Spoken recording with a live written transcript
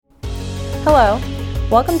Hello,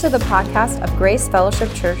 welcome to the podcast of Grace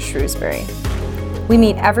Fellowship Church, Shrewsbury. We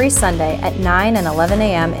meet every Sunday at 9 and 11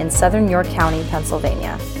 a.m. in Southern York County,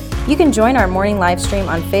 Pennsylvania. You can join our morning live stream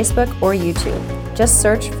on Facebook or YouTube. Just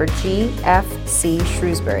search for GFC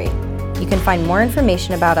Shrewsbury. You can find more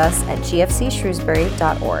information about us at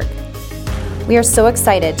gfcshrewsbury.org. We are so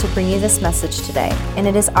excited to bring you this message today, and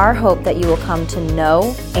it is our hope that you will come to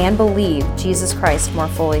know and believe Jesus Christ more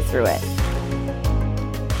fully through it.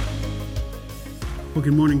 Well,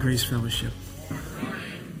 good morning, Grace Fellowship.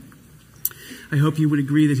 I hope you would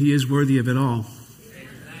agree that he is worthy of it all.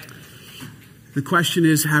 The question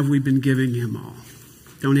is, have we been giving him all?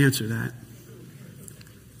 Don't answer that.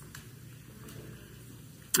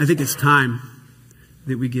 I think it's time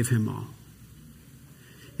that we give him all.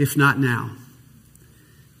 If not now,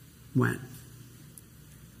 when?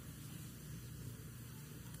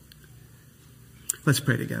 Let's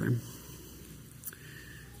pray together.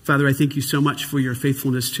 Father, I thank you so much for your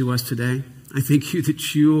faithfulness to us today. I thank you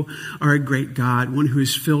that you are a great God, one who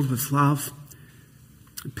is filled with love,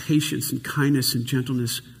 and patience, and kindness, and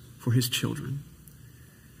gentleness for his children.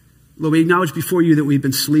 Lord, we acknowledge before you that we've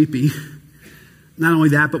been sleepy. Not only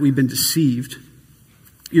that, but we've been deceived.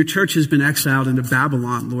 Your church has been exiled into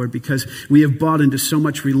Babylon, Lord, because we have bought into so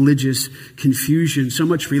much religious confusion, so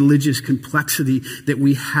much religious complexity that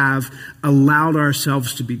we have allowed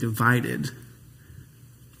ourselves to be divided.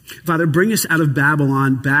 Father, bring us out of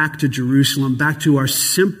Babylon back to Jerusalem, back to our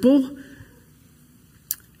simple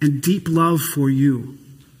and deep love for you.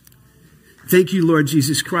 Thank you, Lord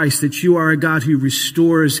Jesus Christ, that you are a God who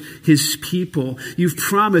restores his people. You've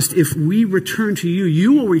promised if we return to you,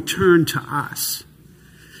 you will return to us.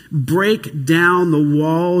 Break down the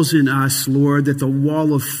walls in us, Lord, that the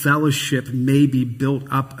wall of fellowship may be built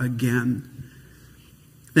up again.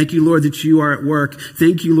 Thank you, Lord, that you are at work.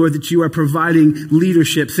 Thank you, Lord, that you are providing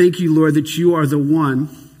leadership. Thank you, Lord, that you are the one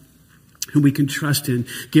whom we can trust in.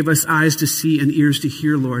 Give us eyes to see and ears to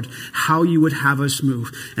hear, Lord, how you would have us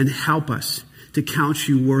move, and help us to count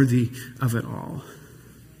you worthy of it all.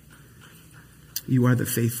 You are the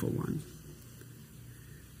faithful one.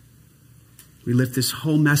 We lift this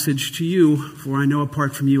whole message to you, for I know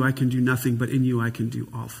apart from you I can do nothing, but in you I can do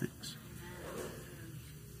all things.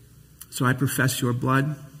 So I profess your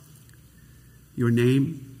blood, your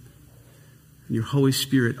name, and your Holy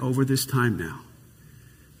Spirit over this time now,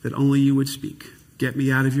 that only you would speak. Get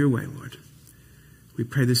me out of your way, Lord. We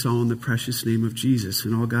pray this all in the precious name of Jesus,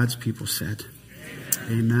 and all God's people said,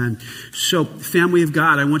 Amen. So, family of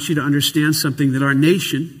God, I want you to understand something, that our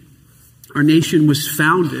nation was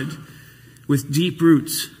founded with deep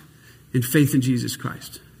roots in faith in Jesus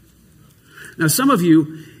Christ. Now, some of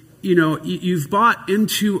you, you've bought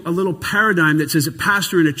into a little paradigm that says a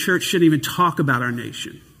pastor in a church shouldn't even talk about our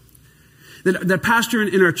nation. That the pastor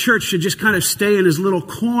in our church should just kind of stay in his little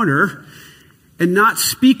corner and not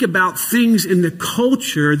speak about things in the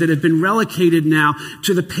culture that have been relegated now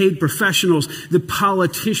to the paid professionals, the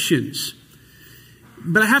politicians.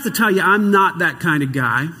 But I have to tell you, I'm not that kind of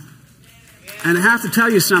guy. And I have to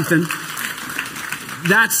tell you something.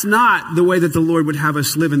 That's not the way that the Lord would have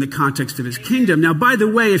us live in the context of his kingdom. Now, by the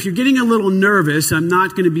way, if you're getting a little nervous, I'm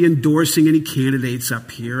not going to be endorsing any candidates up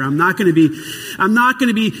here. I'm not going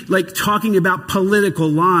to be like talking about political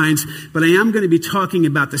lines, but I am going to be talking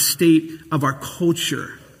about the state of our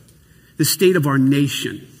culture, the state of our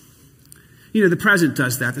nation. The president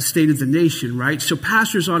does that, the state of the nation, right? So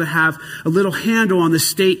pastors ought to have a little handle on the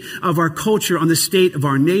state of our culture, on the state of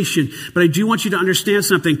our nation. But I do want you to understand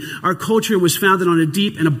something. Our culture was founded on a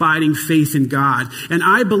deep and abiding faith in God. And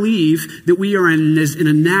I believe that we are in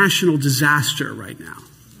a national disaster right now.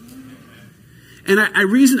 And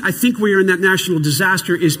I think we are in that national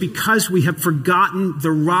disaster is because we have forgotten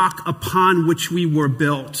the rock upon which we were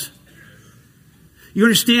built. You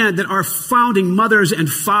understand that our founding mothers and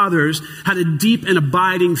fathers had a deep and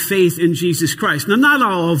abiding faith in Jesus Christ. Now, not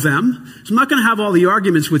all of them, so I'm not going to have all the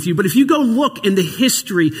arguments with you, but if you go look in the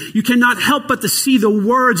history, you cannot help but to see the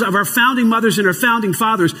words of our founding mothers and our founding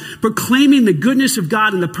fathers proclaiming the goodness of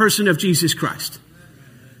God in the person of Jesus Christ.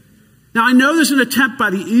 Now, I know there's an attempt by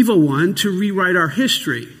the evil one to rewrite our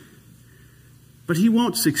history, but he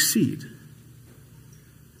won't succeed.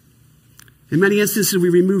 In many instances, we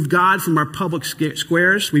removed God from our public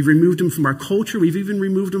squares. We've removed him from our culture. We've even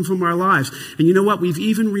removed him from our lives. And you know what? We've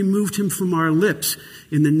even removed him from our lips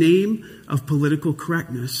in the name of political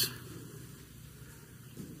correctness.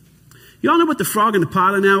 You all know what the frog in the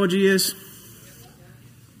pot analogy is?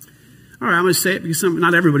 All right, I'm going to say it because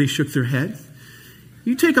not everybody shook their head.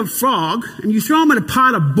 You take a frog and you throw him in a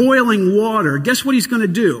pot of boiling water. Guess what he's going to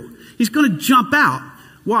do? He's going to jump out.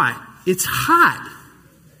 Why? It's hot.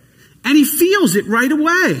 And he feels it right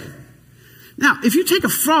away. Now, if you take a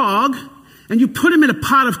frog and you put him in a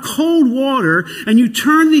pot of cold water and you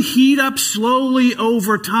turn the heat up slowly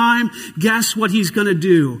over time, guess what he's going to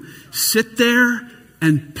do? Sit there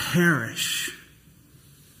and perish.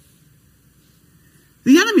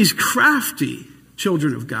 The enemy's crafty,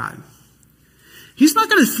 children of God. He's not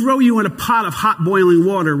going to throw you in a pot of hot boiling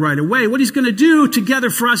water right away. What he's going to do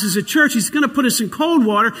together for us as a church, he's going to put us in cold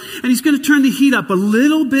water and he's going to turn the heat up a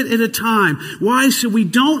little bit at a time. Why? So we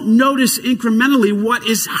don't notice incrementally what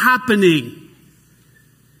is happening.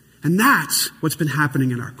 And that's what's been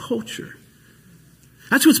happening in our culture.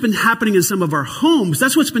 That's what's been happening in some of our homes.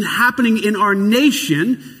 That's what's been happening in our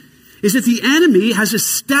nation, is that the enemy has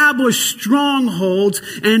established strongholds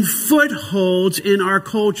and footholds in our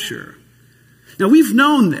culture. Now, we've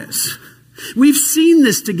known this. We've seen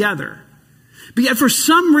this together. But yet, for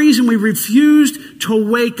some reason, we refused to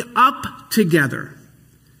wake up together.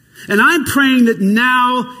 And I'm praying that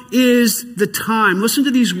now is the time. Listen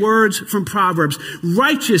to these words from Proverbs.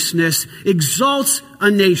 Righteousness exalts a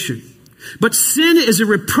nation, but sin is a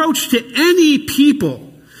reproach to any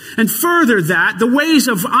people. And further that, the ways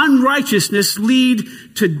of unrighteousness lead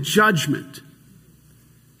to judgment.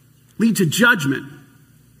 Lead to judgment.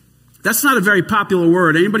 That's not a very popular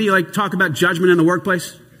word. Anybody like talk about judgment in the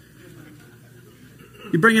workplace?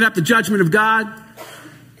 You bring it up, the judgment of God.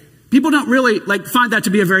 People don't really find that to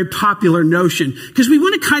be a very popular notion because we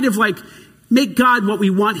want to kind of make God what we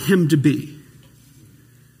want him to be.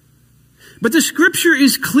 But the scripture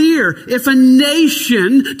is clear. If a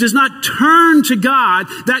nation does not turn to God,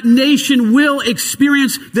 that nation will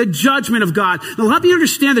experience the judgment of God. Now, help you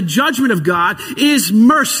understand the judgment of God is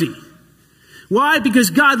mercy. Why?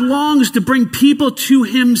 Because God longs to bring people to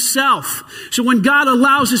himself. So when God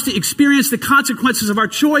allows us to experience the consequences of our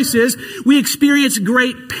choices, we experience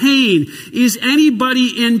great pain. Is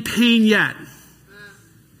anybody in pain yet?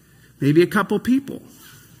 Maybe a couple people.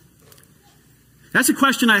 That's a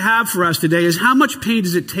question I have for us today, is how much pain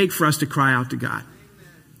does it take for us to cry out to God?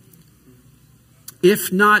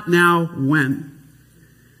 If not now, when?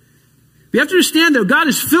 We have to understand, though, God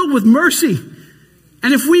is filled with mercy.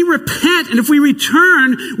 And if we repent and if we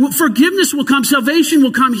return, forgiveness will come, salvation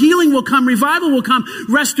will come, healing will come, revival will come,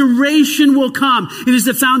 restoration will come. It is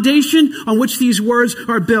the foundation on which these words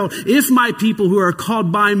are built. If my people who are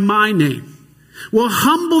called by my name will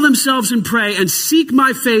humble themselves and pray and seek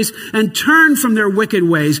my face and turn from their wicked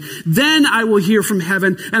ways, then I will hear from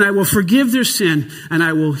heaven and I will forgive their sin and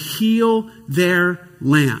I will heal their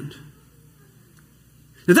land.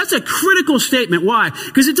 Now that's a critical statement. Why?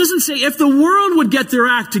 Because it doesn't say if the world would get their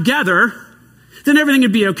act together, then everything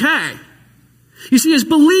would be okay. You see, as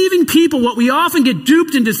believing people, what we often get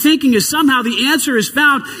duped into thinking is somehow the answer is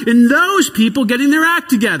found in those people getting their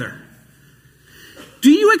act together.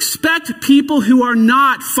 Do you expect people who are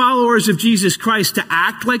not followers of Jesus Christ to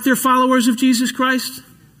act like they're followers of Jesus Christ?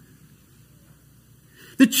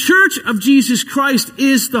 The church of Jesus Christ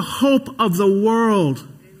is the hope of the world.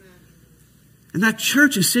 And that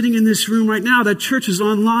church is sitting in this room right now. That church is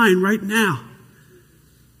online right now.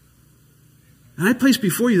 And I place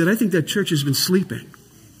before you that I think that church has been sleeping.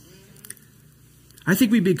 I think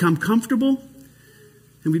we become comfortable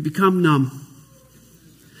and we become numb.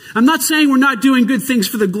 I'm not saying we're not doing good things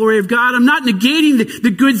for the glory of God. I'm not negating the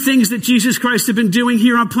good things that Jesus Christ has been doing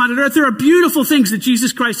here on planet Earth. There are beautiful things that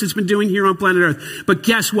Jesus Christ has been doing here on planet Earth. But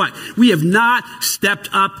guess what? We have not stepped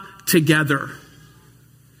up together.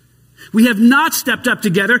 We have not stepped up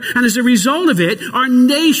together, and as a result of it, our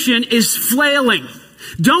nation is flailing.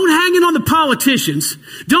 Don't hang it on the politicians.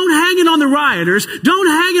 Don't hang it on the rioters. Don't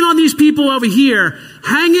hang it on these people over here.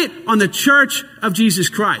 Hang it on the church of Jesus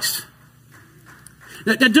Christ.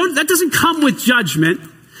 That doesn't come with judgment.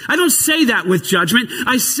 I don't say that with judgment.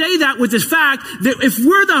 I say that with the fact that if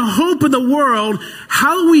we're the hope of the world,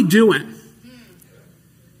 how are we doing?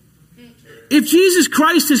 If Jesus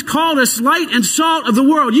Christ has called us light and salt of the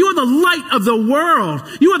world, you are the light of the world.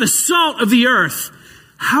 You are the salt of the earth.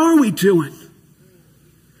 How are we doing?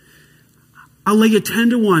 I'll lay you 10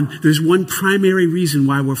 to 1. There's one primary reason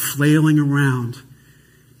why we're flailing around.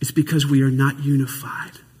 It's because we are not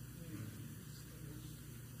unified.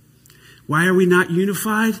 Why are we not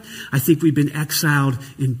unified? I think we've been exiled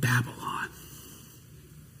in Babylon.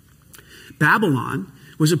 Babylon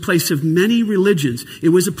was a place of many religions. It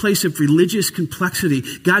was a place of religious complexity.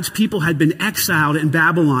 God's people had been exiled in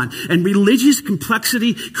Babylon. And religious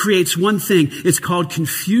complexity creates one thing. It's called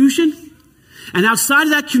confusion. And outside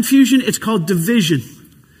of that confusion, it's called division.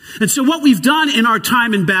 And so what we've done in our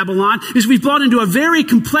time in Babylon is we've brought into a very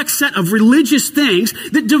complex set of religious things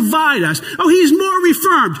that divide us. Oh, he's more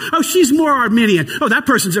Reformed. Oh, she's more Arminian. Oh, that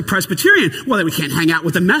person's a Presbyterian. Well, then we can't hang out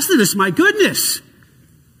with the Methodists. My goodness.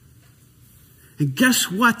 And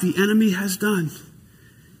guess what the enemy has done?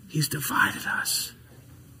 He's divided us.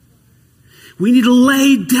 We need to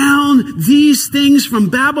lay down these things from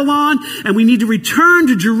Babylon, and we need to return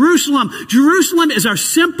to Jerusalem. Jerusalem is our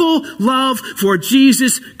simple love for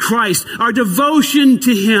Jesus Christ, our devotion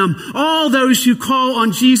to him. All those who call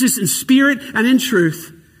on Jesus in spirit and in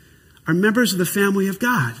truth are members of the family of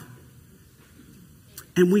God.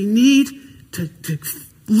 And we need to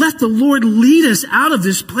let the Lord lead us out of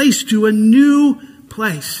this place to a new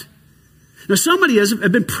place. Now, somebody has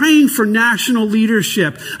been praying for national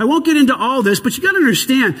leadership. I won't get into all this, but you got to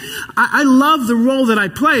understand, I love the role that I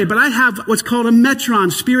play, but I have what's called a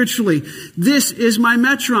metron spiritually. This is my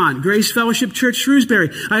metron, Grace Fellowship Church Shrewsbury.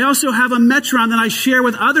 I also have a metron that I share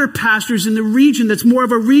with other pastors in the region that's more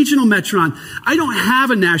of a regional metron. I don't have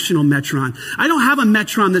a national metron. I don't have a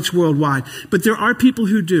metron that's worldwide, but there are people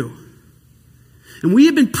who do. And we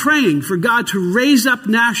have been praying for God to raise up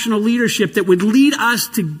national leadership that would lead us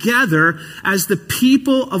together as the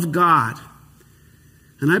people of God.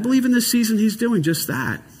 And I believe in this season he's doing just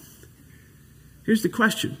that. Here's the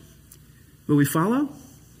question. Will we follow?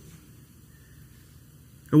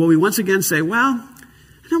 Or will we once again say, well,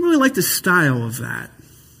 I don't really like the style of that.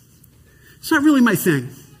 It's not really my thing.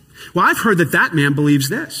 Well, I've heard that man believes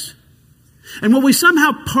this. And will we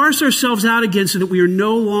somehow parse ourselves out again so that we are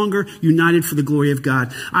no longer united for the glory of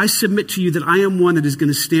God? I submit to you that I am one that is going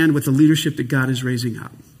to stand with the leadership that God is raising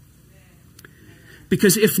up.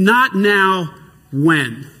 Because if not now,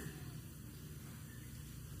 when?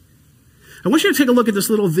 I want you to take a look at this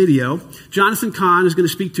little video. Jonathan Cahn is going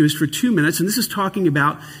to speak to us for 2 minutes, and this is talking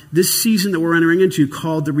about this season that we're entering into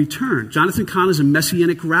called The Return. Jonathan Cahn is a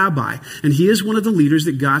Messianic rabbi, and he is one of the leaders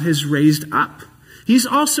that God has raised up. He's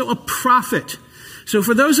also a prophet. So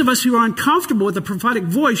for those of us who are uncomfortable with the prophetic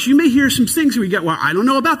voice, you may hear some things where you go, well, I don't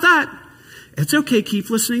know about that. It's okay.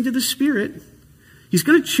 Keep listening to the Spirit. He's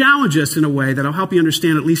going to challenge us in a way that will help you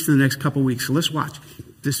understand at least in the next couple weeks. So let's watch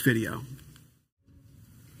this video.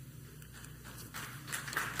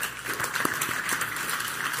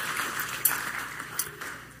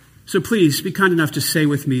 So please be kind enough to say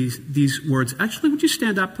with me these words. Actually, would you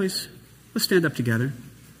stand up, please? Let's stand up together.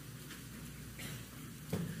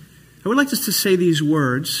 I would like us to say these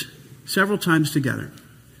words several times together.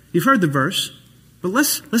 You've heard the verse, but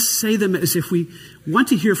let's say them as if we want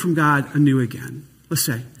to hear from God anew again. Let's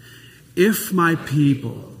say, if my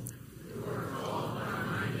people who are called by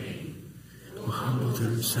my name will humble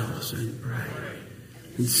themselves and pray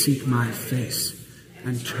and seek my face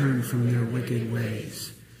and turn from their wicked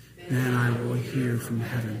ways, then I will hear from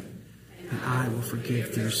heaven and I will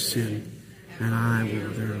forgive their sin and I will heal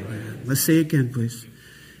their land. Let's say it again, please.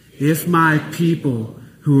 If my people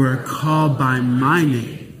who are called by my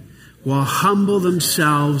name will humble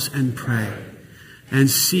themselves and pray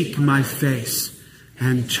and seek my face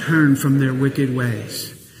and turn from their wicked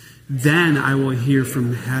ways, then I will hear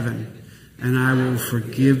from heaven and I will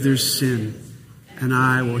forgive their sin and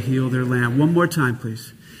I will heal their land. One more time,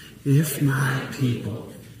 please. If my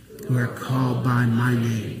people who are called by my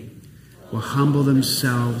name will humble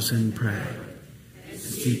themselves and pray and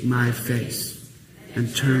seek my face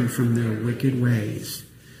and turn from their wicked ways,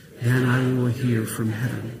 then I will hear from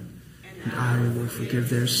heaven, and I will forgive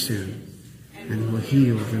their sin, and will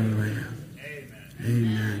heal their land.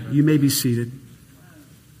 Amen. You may be seated.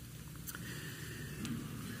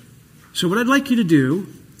 So what I'd like you to do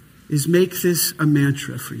is make this a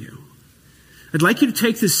mantra for you. I'd like you to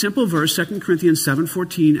take this simple verse, 2 Corinthians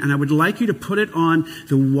 7:14, and I would like you to put it on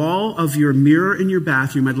the wall of your mirror in your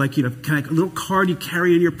bathroom. I'd like you to kind of a little card you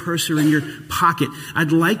carry in your purse or in your pocket.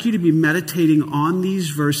 I'd like you to be meditating on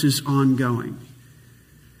these verses ongoing.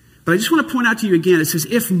 But I just want to point out to you again, it says,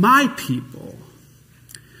 if my people.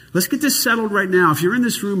 Let's get this settled right now. If you're in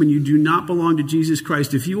this room and you do not belong to Jesus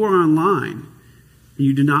Christ, if you are online and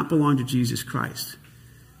you do not belong to Jesus Christ,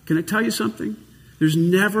 can I tell you something? There's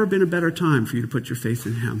never been a better time for you to put your faith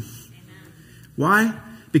in him. Why?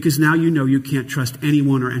 Because now you know you can't trust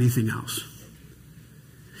anyone or anything else.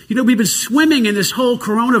 You know, we've been swimming in this whole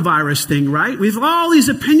coronavirus thing, right? We have all these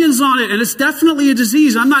opinions on it, and it's definitely a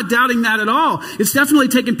disease. I'm not doubting that at all. It's definitely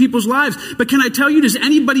taking people's lives. But can I tell you, does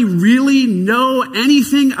anybody really know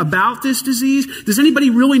anything about this disease? Does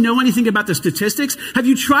anybody really know anything about the statistics? Have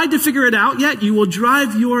you tried to figure it out yet? You will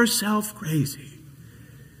drive yourself crazy.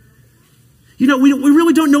 You know, we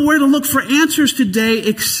really don't know where to look for answers today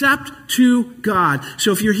except to God.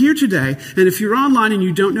 So if you're here today, and if you're online and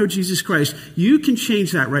you don't know Jesus Christ, you can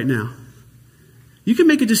change that right now. You can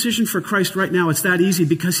make a decision for Christ right now. It's that easy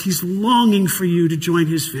because he's longing for you to join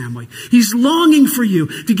his family. He's longing for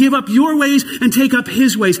you to give up your ways and take up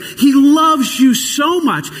his ways. He loves you so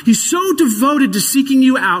much. He's so devoted to seeking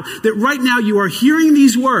you out that right now you are hearing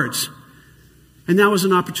these words. And now is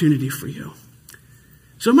an opportunity for you.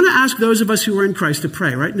 So I'm going to ask those of us who are in Christ to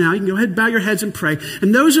pray right now. You can go ahead and bow your heads and pray.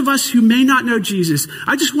 And those of us who may not know Jesus,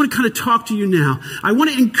 I just want to kind of talk to you now. I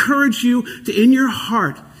want to encourage you to, in your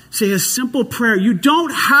heart, say a simple prayer. You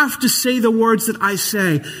don't have to say the words that I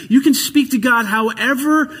say. You can speak to God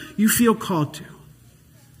however you feel called to.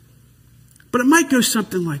 But it might go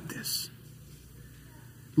something like this.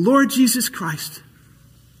 Lord Jesus Christ,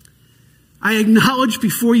 I acknowledge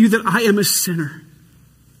before you that I am a sinner.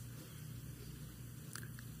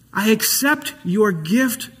 I accept your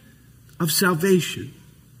gift of salvation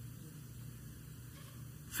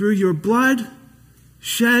through your blood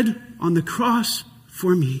shed on the cross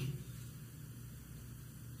for me.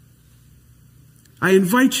 I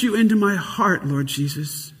invite you into my heart, Lord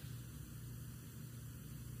Jesus.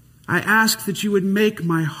 I ask that you would make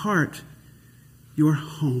my heart your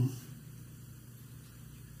home.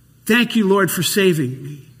 Thank you, Lord, for saving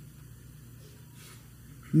me.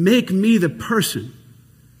 Make me the person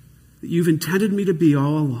that you've intended me to be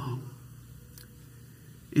all along.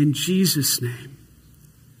 In Jesus' name,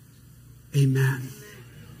 amen.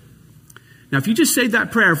 Now, if you just said that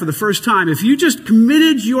prayer for the first time, if you just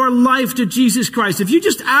committed your life to Jesus Christ, if you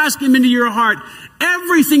just ask him into your heart,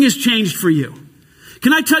 everything has changed for you.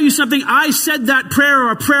 Can I tell you something? I said that prayer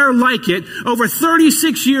or a prayer like it over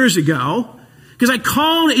 36 years ago because I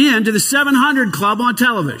called in to the 700 Club on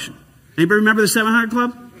television. Anybody remember the 700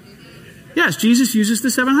 Club? Yes, Jesus uses the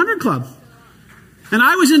 700 Club. And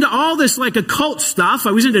I was into all this like occult stuff.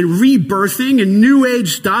 I was into rebirthing and new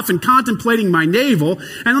age stuff and contemplating my navel.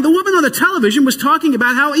 And the woman on the television was talking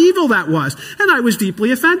about how evil that was. And I was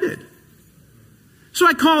deeply offended. So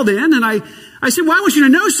I called in and I said, well, I want you to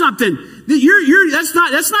know something.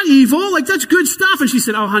 That's not evil. Like, that's good stuff. And she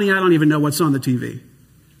said, oh, honey, I don't even know what's on the TV.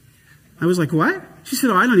 I was like, what? She said,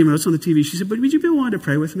 oh, I don't even know what's on the TV. She said, but would you be willing to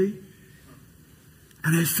pray with me?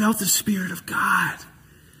 And I felt the Spirit of God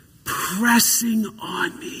pressing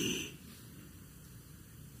on me.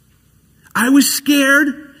 I was scared.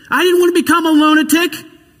 I didn't want to become a lunatic.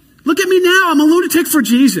 Look at me now. I'm a lunatic for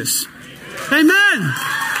Jesus. Amen.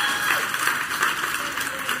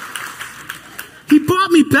 He bought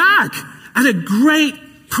me back at a great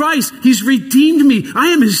price. He's redeemed me. I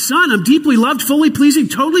am his son. I'm deeply loved, fully pleasing,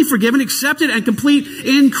 totally forgiven, accepted, and complete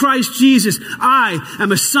in Christ Jesus. I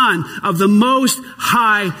am a son of the Most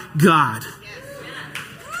High God.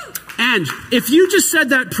 And if you just said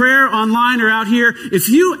that prayer online or out here, if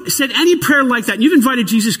you said any prayer like that, and you've invited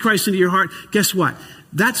Jesus Christ into your heart, guess what?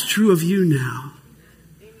 That's true of you now.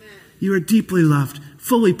 Amen. You are deeply loved,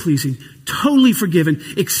 fully pleasing, totally forgiven,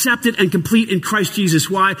 accepted, and complete in Christ Jesus.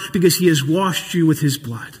 Why? Because he has washed you with his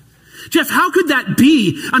blood. Jeff, how could that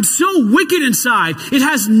be? I'm so wicked inside. It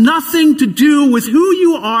has nothing to do with who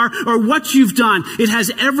you are or what you've done. It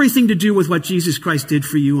has everything to do with what Jesus Christ did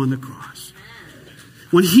for you on the cross.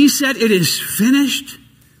 When he said it is finished,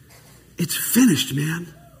 it's finished,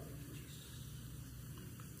 man.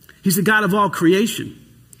 He's the God of all creation.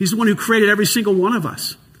 He's the one who created every single one of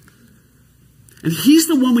us. And he's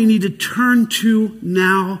the one we need to turn to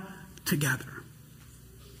now together.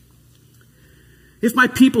 If my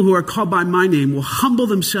people who are called by my name will humble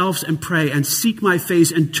themselves and pray and seek my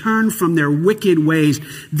face and turn from their wicked ways,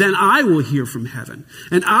 then I will hear from heaven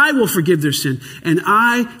and I will forgive their sin and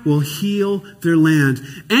I will heal their land.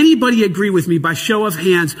 Anybody agree with me by show of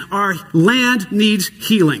hands? Our land needs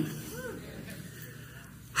healing.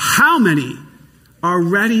 How many are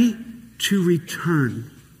ready to return?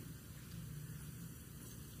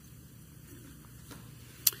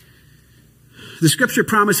 The scripture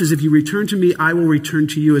promises, if you return to me, I will return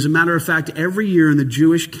to you. As a matter of fact, every year in the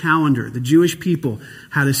Jewish calendar, the Jewish people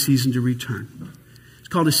had a season to return. It's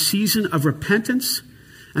called a season of repentance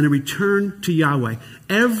and a return to Yahweh.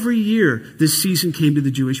 Every year, this season came to the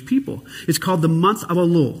Jewish people. It's called the month of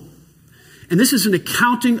Elul. And this is an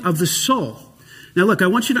accounting of the soul. Now look, I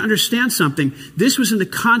want you to understand something. This was in the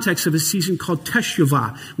context of a season called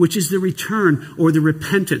Teshuvah, which is the return or the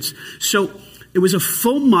repentance. So it was a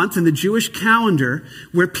full month in the Jewish calendar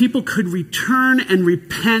where people could return and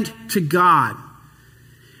repent to God.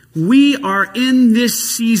 We are in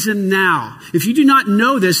this season now. If you do not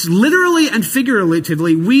know this, literally and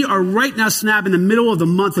figuratively, we are right now snap in the middle of the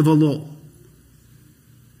month of Elul.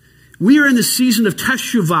 We are in the season of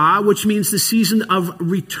Teshuvah, which means the season of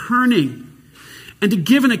returning and to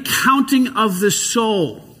give an accounting of the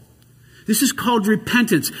soul. This is called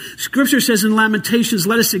repentance. Scripture says in Lamentations,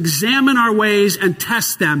 let us examine our ways and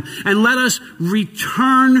test them, and let us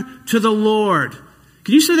return to the Lord.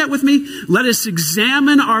 Can you say that with me? Let us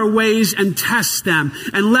examine our ways and test them,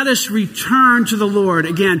 and let us return to the Lord.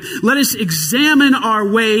 Again, let us examine our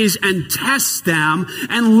ways and test them,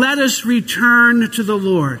 and let us return to the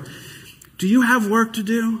Lord. Do you have work to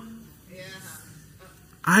do? Yeah.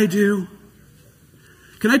 I do.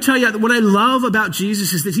 Can I tell you, what I love about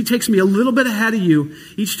Jesus is that he takes me a little bit ahead of you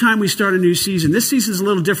each time we start a new season. This season is a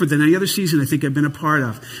little different than any other season I think I've been a part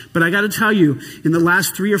of. But I got to tell you, in the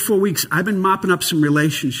last 3 or 4 weeks, I've been mopping up some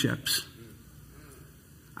relationships.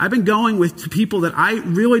 I've been going with people that I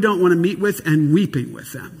really don't want to meet with and weeping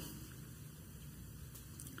with them.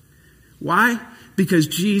 Why? Because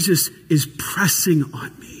Jesus is pressing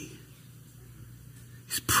on me.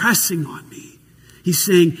 He's pressing on me. He's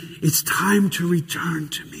saying, it's time to return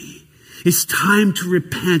to me. It's time to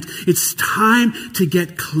repent. It's time to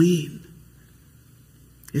get clean.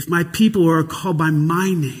 If my people who are called by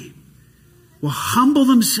my name will humble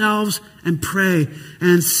themselves and pray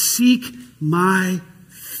and seek my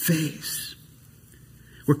face.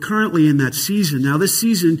 We're currently in that season. Now, this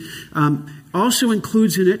season also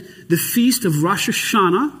includes in it the feast of Rosh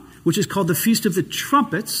Hashanah, which is called the Feast of the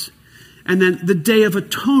Trumpets, and then the Day of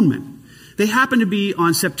Atonement. They happen to be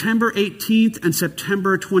on September 18th and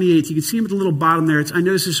September 28th. You can see them at the little bottom there. I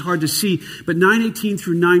know this is hard to see, but 9/18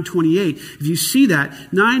 through 9/28. If you see that,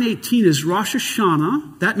 9/18 is Rosh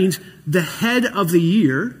Hashanah. That means the head of the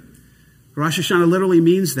year. Rosh Hashanah literally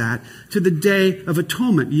means that. To the Day of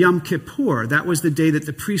Atonement, Yom Kippur. That was the day that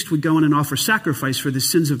the priest would go in and offer sacrifice for the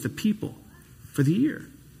sins of the people for the year.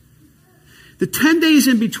 The 10 days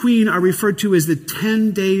in between are referred to as the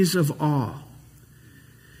 10 days of awe.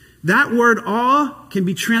 That word awe can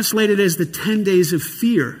be translated as the 10 days of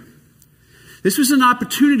fear. This was an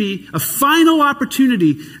opportunity, a final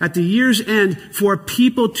opportunity at the year's end for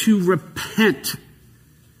people to repent,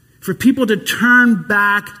 for people to turn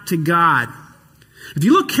back to God. If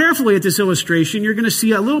you look carefully at this illustration, you're going to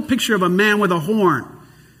see a little picture of a man with a horn.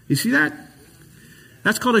 You see that?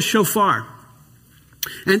 That's called a shofar.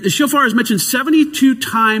 And the shofar is mentioned 72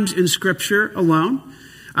 times in Scripture alone.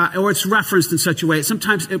 Or it's referenced in such a way.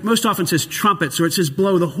 It most often says trumpets, or it says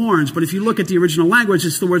blow the horns. But if you look at the original language,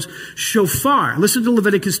 it's the words shofar. Listen to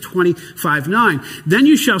Leviticus 25:9. Then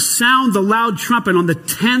you shall sound the loud trumpet on the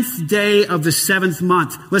 10th day of the 7th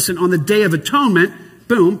month. Listen, on the Day of Atonement,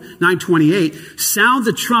 boom, 9/28, sound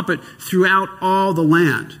the trumpet throughout all the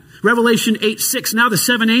land. Revelation 8:6, now the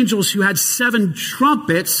 7 angels who had 7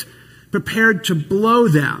 trumpets prepared to blow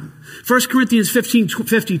them. 1 Corinthians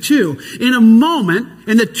 15:52, in a moment,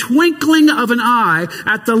 in the twinkling of an eye,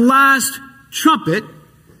 at the last trumpet,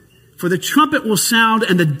 for the trumpet will sound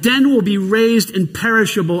and the den will be raised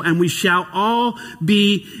imperishable and we shall all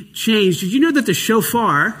be changed. Did you know that the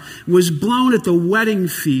shofar was blown at the wedding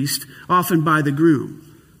feast, often by the groom?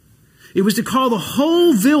 It was to call the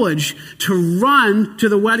whole village to run to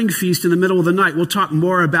the wedding feast in the middle of the night. We'll talk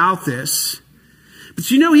more about this. But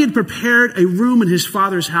you know he had prepared a room in his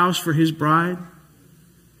father's house for his bride?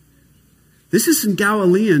 This is in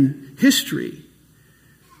Galilean history.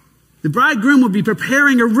 The bridegroom would be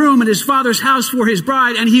preparing a room in his father's house for his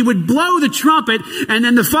bride, and he would blow the trumpet, and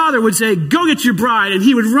then the father would say, go get your bride, and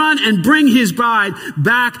he would run and bring his bride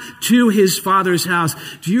back to his father's house.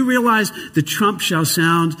 Do you realize the trump shall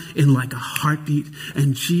sound in like a heartbeat,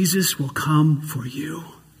 and Jesus will come for you?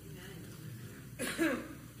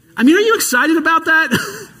 I mean, are you excited about that?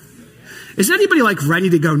 Is anybody like ready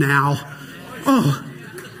to go now?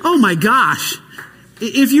 Oh my gosh.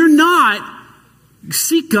 If you're not,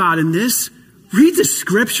 seek God in this. Read the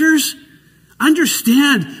scriptures.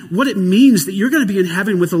 Understand what it means that you're going to be in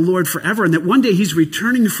heaven with the Lord forever and that one day he's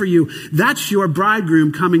returning for you. That's your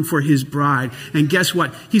bridegroom coming for his bride. And guess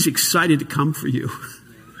what? He's excited to come for you.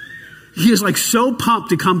 He is like so pumped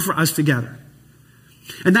to come for us together.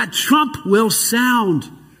 And that trump will sound.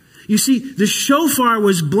 You see, the shofar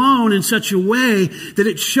was blown in such a way that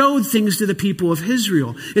it showed things to the people of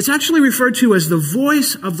Israel. It's actually referred to as the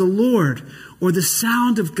voice of the Lord or the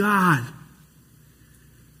sound of God.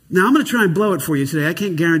 Now, I'm going to try and blow it for you today. I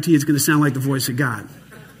can't guarantee it's going to sound like the voice of God.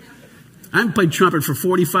 I haven't played trumpet for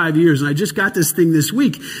 45 years, and I just got this thing this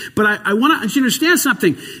week. But I want you to understand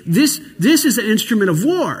something. This is an instrument of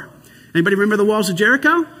war. Anybody remember the walls of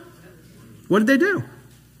Jericho? What did they do?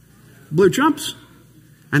 Blew trumps.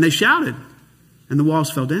 And they shouted, and the walls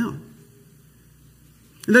fell down.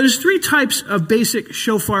 And there's three types of basic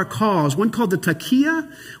shofar calls. One called the takia,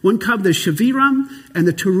 one called the shaviram, and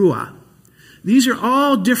the teruah. These are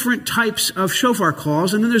all different types of shofar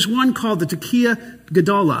calls. And then there's one called the takia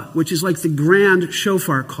gadola, which is like the grand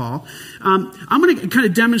shofar call. I'm going to kind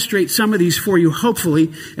of demonstrate some of these for you,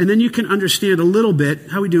 hopefully, and then you can understand a little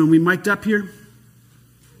bit. How are we doing? We mic'd up here?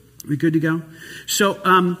 We good to go? So,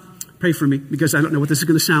 pray for me, because I don't know what this is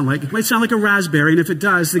going to sound like. It might sound like a raspberry, and if it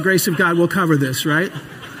does, the grace of God will cover this, right?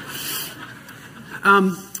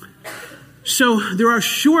 So there are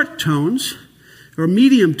short tones or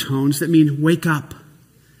medium tones that mean wake up.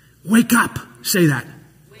 Wake up. Say that.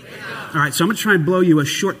 Wake up. All right, so I'm going to try and blow you a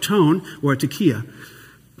short tone or a takia.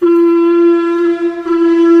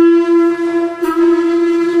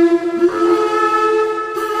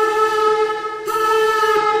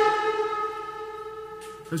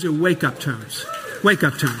 Those are wake-up tones.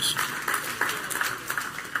 Wake-up tones.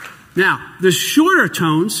 Now, there's shorter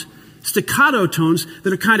tones, staccato tones,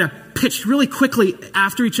 that are kind of pitched really quickly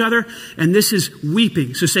after each other, and this is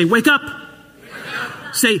weeping. So say, wake up. Wake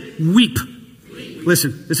up. Say, weep. Weep.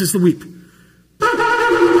 Listen, this is the weep.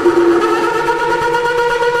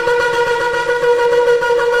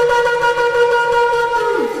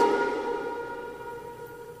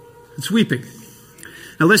 It's weeping.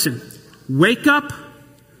 Now listen, wake up.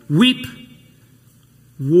 Weep,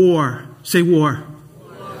 war. Say war.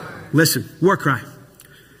 War. Listen, war cry.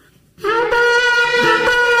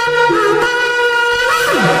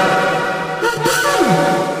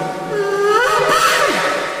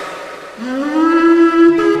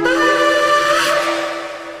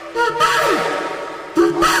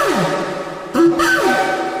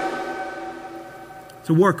 It's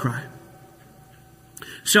a war cry.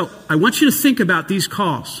 So I want you to think about these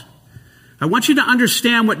calls. I want you to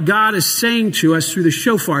understand what God is saying to us through the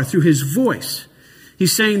shofar, through his voice.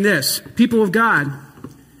 He's saying this: people of God,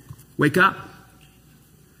 wake up.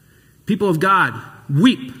 People of God,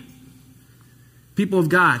 weep. People of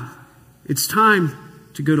God, it's time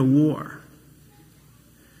to go to war.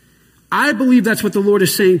 I believe that's what the Lord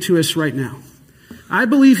is saying to us right now. I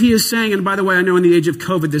believe he is saying, and by the way, I know in the age of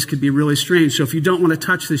COVID, this could be really strange. So if you don't want to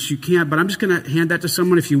touch this, you can't. But I'm just going to hand that to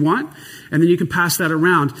someone if you want. And then you can pass that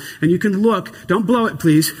around. And you can look. Don't blow it,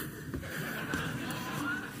 please.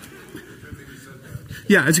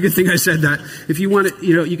 Yeah, it's a good thing I said that. If you want it,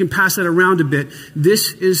 you can pass that around a bit.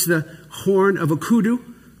 This is the horn of a kudu.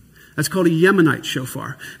 That's called a Yemenite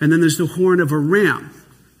shofar. And then there's the horn of a ram.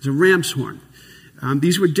 It's a ram's horn.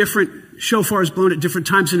 These were different shofars blown at different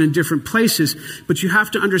times and in different places. But you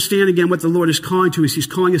have to understand again what the Lord is calling to us. He's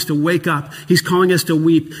calling us to wake up. He's calling us to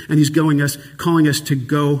weep. And he's calling us to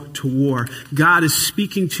go to war. God is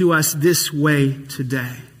speaking to us this way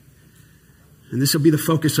today. And this will be the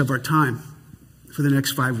focus of our time for the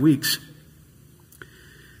next 5 weeks.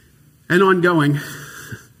 And ongoing,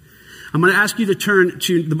 I'm going to ask you to turn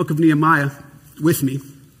to the book of Nehemiah with me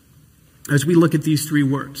as we look at these three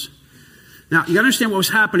words. Now, you got to understand what was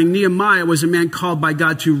happening. Nehemiah was a man called by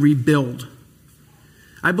God to rebuild.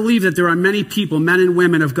 I believe that there are many people, men and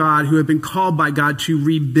women of God, who have been called by God to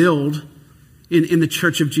rebuild in the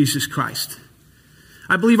church of Jesus Christ.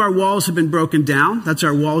 I believe our walls have been broken down. That's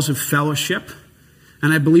our walls of fellowship.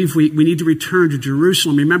 And I believe we need to return to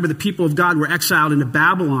Jerusalem. Remember, the people of God were exiled into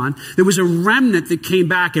Babylon. There was a remnant that came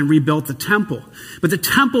back and rebuilt the temple. But the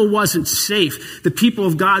temple wasn't safe. The people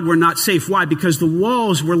of God were not safe. Why? Because the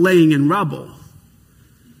walls were laying in rubble.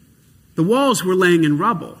 The walls were laying in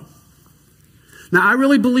rubble. Now, I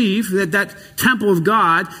really believe that temple of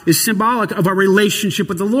God is symbolic of our relationship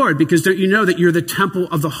with the Lord, because don't you know that you're the temple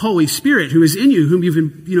of the Holy Spirit who is in you, whom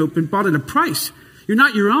you've been bought at a price. You're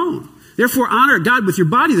not your own. Therefore, honor God with your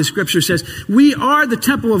body, the scripture says. We are the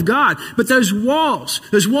temple of God. But those walls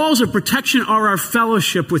of protection are our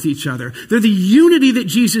fellowship with each other. They're the unity that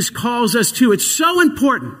Jesus calls us to. It's so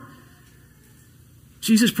important.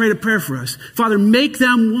 Jesus prayed a prayer for us. Father, make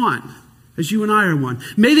them one, as you and I are one.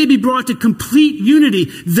 May they be brought to complete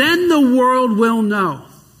unity. Then the world will know.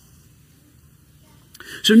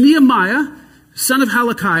 So Nehemiah, son of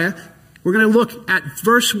Hilkiah, we're going to look at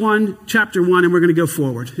verse 1, chapter 1, and we're going to go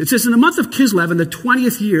forward. It says, in the month of Kislev, in the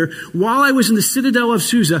 20th year, while I was in the citadel of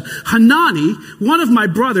Susa, Hanani, one of my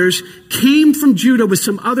brothers, came from Judah with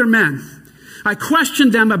some other men. I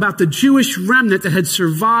questioned them about the Jewish remnant that had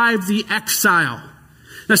survived the exile.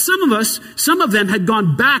 Now, some of them had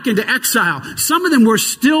gone back into exile. Some of them were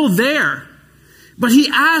still there. But he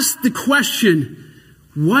asked the question,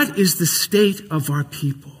 what is the state of our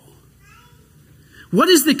people? What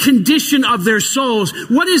is the condition of their souls?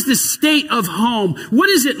 What is the state of home? What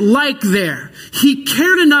is it like there? He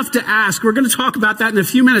cared enough to ask. We're going to talk about that in a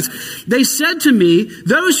few minutes. They said to me,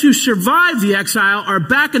 those who survived the exile are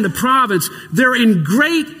back in the province. They're in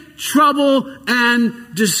great trouble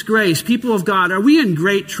and disgrace. People of God, are we in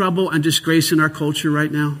great trouble and disgrace in our culture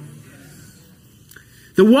right now?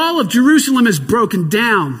 The wall of Jerusalem is broken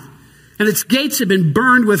down, and its gates have been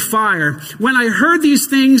burned with fire. When I heard these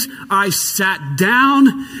things, I sat down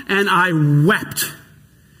and I wept.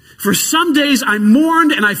 For some days I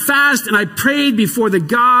mourned and I fasted and I prayed before the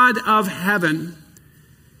God of heaven.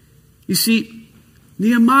 You see,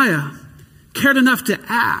 Nehemiah cared enough to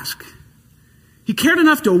ask. He cared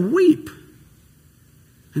enough to weep.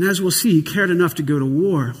 And as we'll see, he cared enough to go to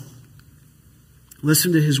war.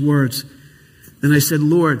 Listen to his words. Then I said,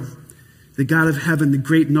 Lord, the God of heaven, the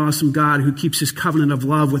great and awesome God who keeps his covenant of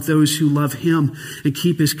love with those who love him and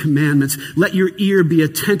keep his commandments. Let your ear be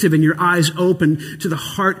attentive and your eyes open to the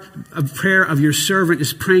heart of prayer of your servant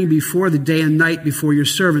is praying before the day and night before your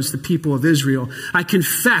servants, the people of Israel. I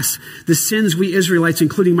confess the sins we Israelites,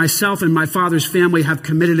 including myself and my father's family, have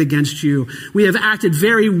committed against you. We have acted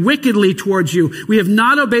very wickedly towards you. We have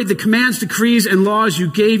not obeyed the commands, decrees, and laws you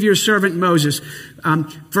gave your servant Moses.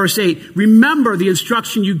 Verse 8, remember the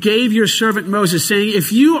instruction you gave your servant Moses, saying,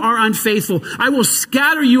 if you are unfaithful, I will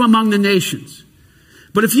scatter you among the nations.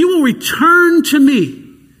 But if you will return to me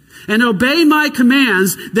and obey my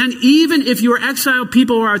commands, then even if your exiled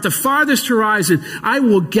people are at the farthest horizon, I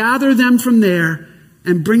will gather them from there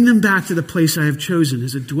and bring them back to the place I have chosen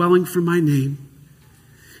as a dwelling for my name.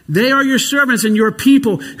 They are your servants and your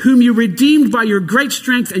people, whom you redeemed by your great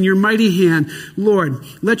strength and your mighty hand. Lord,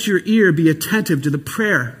 let your ear be attentive to the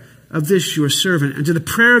prayer of this your servant and to the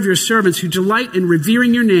prayer of your servants who delight in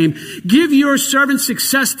revering your name. Give your servant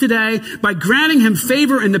success today by granting him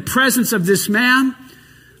favor in the presence of this man.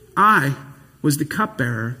 I was the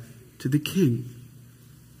cupbearer to the king.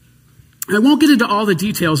 I won't get into all the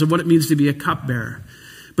details of what it means to be a cupbearer.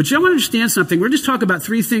 But you want to understand something. We're just talking about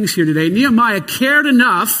three things here today. Nehemiah cared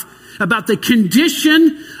enough about the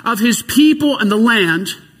condition of his people and the land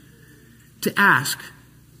to ask.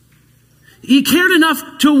 He cared enough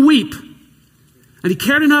to weep. And he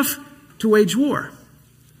cared enough to wage war.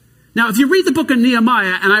 Now, if you read the book of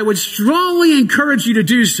Nehemiah, and I would strongly encourage you to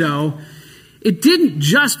do so, it didn't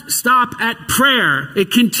just stop at prayer.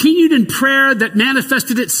 It continued in prayer that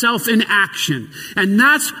manifested itself in action. And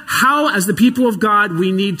that's how, as the people of God,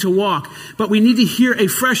 we need to walk. But we need to hear a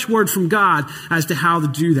fresh word from God as to how to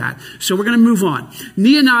do that. So we're going to move on.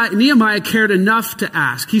 Nehemiah cared enough to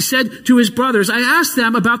ask. He said to his brothers, I asked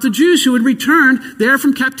them about the Jews who had returned there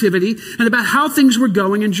from captivity and about how things were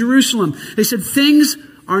going in Jerusalem. They said, things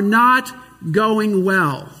are not going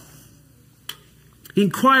well. He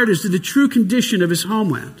inquired as to the true condition of his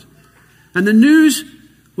homeland. And the news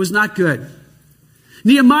was not good.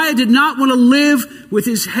 Nehemiah did not want to live with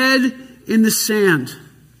his head in the sand.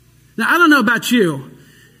 Now, I don't know about you,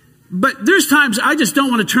 but there's times I just don't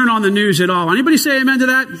want to turn on the news at all. Anybody say amen to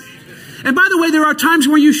that? And by the way, there are times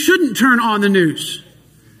where you shouldn't turn on the news.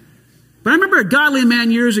 But I remember a godly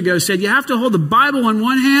man years ago said, you have to hold the Bible in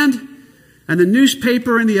one hand and the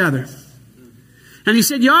newspaper in the other. And he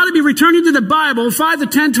said, you ought to be returning to the Bible 5 to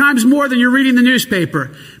 10 times more than you're reading the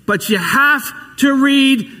newspaper. But you have to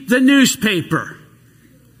read the newspaper.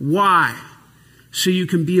 Why? So you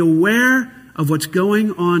can be aware of what's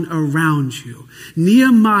going on around you.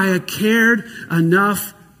 Nehemiah cared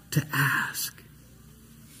enough to ask.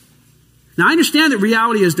 Now, I understand that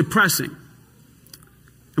reality is depressing.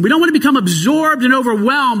 And we don't want to become absorbed and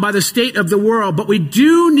overwhelmed by the state of the world. But we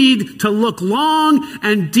do need to look long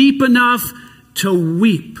and deep enough to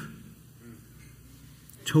weep.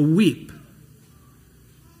 To weep.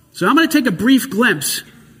 So I'm going to take a brief glimpse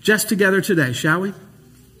just together today, shall we?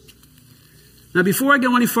 Now, before I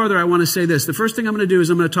go any further, I want to say this. The first thing I'm going to do is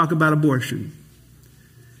I'm going to talk about abortion.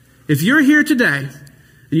 If you're here today and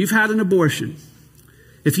you've had an abortion,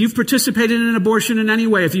 if you've participated in an abortion in any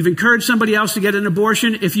way, if you've encouraged somebody else to get an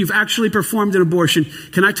abortion, if you've actually performed an abortion,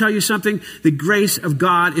 can I tell you something? The grace of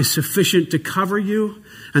God is sufficient to cover you,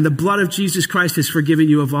 and the blood of Jesus Christ has forgiven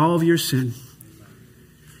you of all of your sin.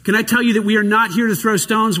 Can I tell you that we are not here to throw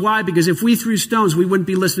stones? Why? Because if we threw stones, we wouldn't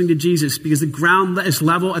be listening to Jesus, because the ground is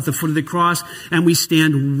level at the foot of the cross, and we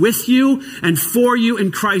stand with you and for you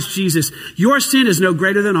in Christ Jesus. Your sin is no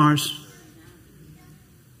greater than ours.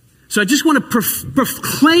 So I just want to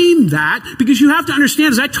proclaim that, because you have to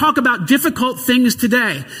understand, as I talk about difficult things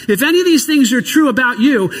today, if any of these things are true about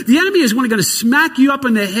you, the enemy is going to smack you up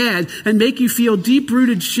in the head and make you feel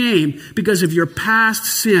deep-rooted shame because of your past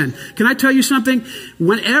sin. Can I tell you something?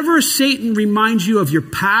 Whenever Satan reminds you of your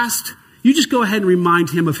past, you just go ahead and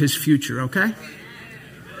remind him of his future, okay?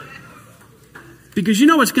 Because you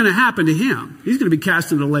know what's going to happen to him. He's going to be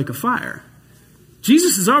cast into the lake of fire.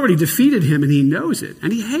 Jesus has already defeated him, and he knows it,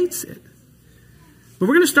 and he hates it. But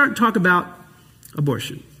we're going to start to talk about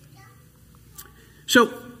abortion.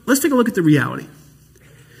 So let's take a look at the reality.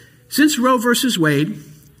 Since Roe versus Wade,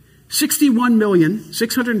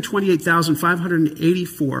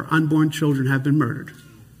 61,628,584 unborn children have been murdered.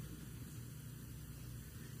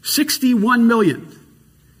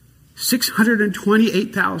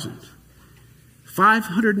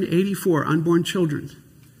 61,628,584 unborn children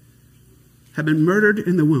have been murdered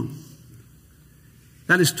in the womb.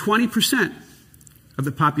 That is 20% of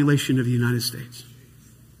the population of the United States.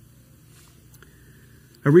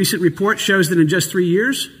 A recent report shows that in just 3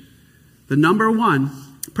 years, the number one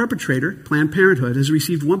perpetrator, Planned Parenthood, has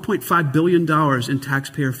received $1.5 billion in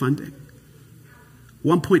taxpayer funding.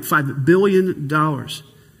 $1.5 billion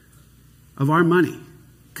of our money,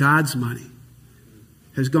 God's money,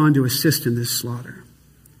 has gone to assist in this slaughter.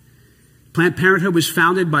 Planned Parenthood was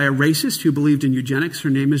founded by a racist who believed in eugenics. Her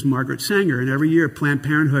name is Margaret Sanger. And every year, Planned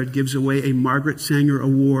Parenthood gives away a Margaret Sanger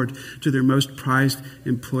Award to their most prized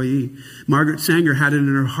employee. Margaret Sanger had it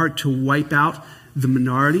in her heart to wipe out the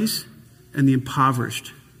minorities and the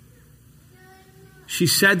impoverished. She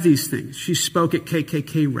said these things. She spoke at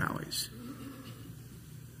KKK rallies.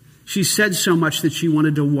 She said so much that she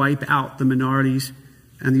wanted to wipe out the minorities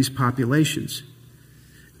and these populations.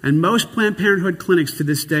 And most Planned Parenthood clinics to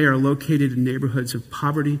this day are located in neighborhoods of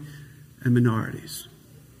poverty and minorities.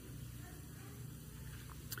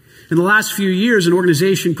 In the last few years, an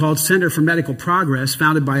organization called Center for Medical Progress,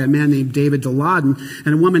 founded by a man named David Dilaudin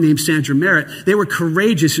and a woman named Sandra Merritt, they were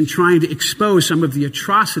courageous in trying to expose some of the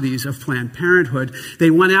atrocities of Planned Parenthood. They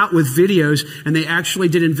went out with videos and they actually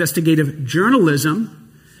did investigative journalism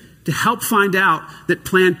to help find out that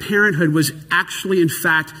Planned Parenthood was actually, in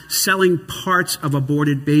fact, selling parts of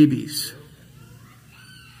aborted babies.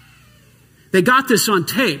 They got this on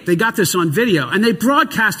tape. They got this on video, and they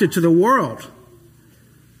broadcast it to the world.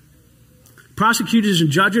 Prosecutors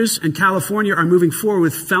and judges in California are moving forward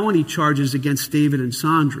with felony charges against David and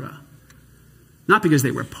Sandra. Not because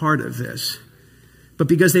they were part of this, but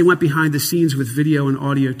because they went behind the scenes with video and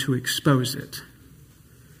audio to expose it.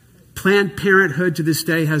 Planned Parenthood to this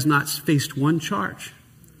day has not faced one charge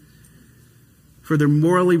for their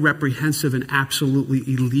morally reprehensive and absolutely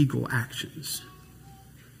illegal actions.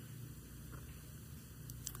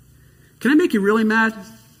 Can I make you really mad?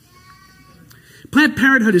 Planned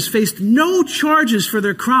Parenthood has faced no charges for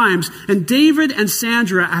their crimes, and David and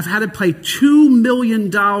Sandra have had to pay $2 million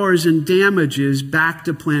in damages back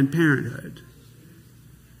to Planned Parenthood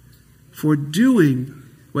for doing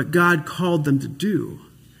what God called them to do.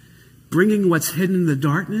 Bringing what's hidden in the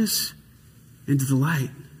darkness into the light.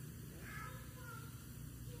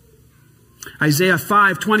 Isaiah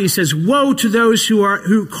 5:20 says, "Woe to those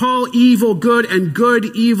who call evil good and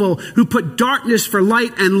good evil, who put darkness for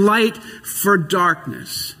light and light for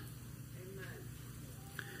darkness."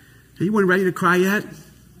 Anyone ready to cry yet? Can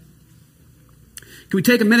we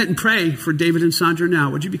take a minute and pray for David and Sandra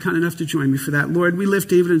now? Would you be kind enough to join me for that? Lord, we lift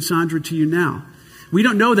David and Sandra to you now. We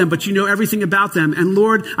don't know them, but you know everything about them. And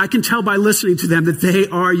Lord, I can tell by listening to them that they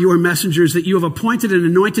are your messengers, that you have appointed and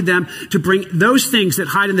anointed them to bring those things that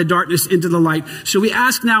hide in the darkness into the light. So we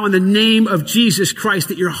ask now in the name of Jesus Christ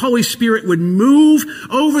that your Holy Spirit would move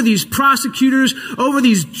over these prosecutors, over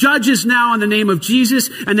these judges now in the name of Jesus,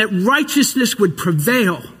 and that righteousness would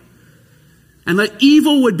prevail. And that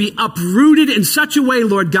evil would be uprooted in such a way,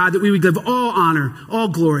 Lord God, that we would give all honor, all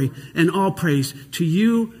glory, and all praise to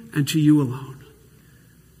you and to you alone.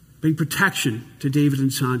 Bring protection to David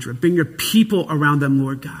and Sandra. Bring your people around them,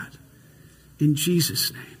 Lord God. In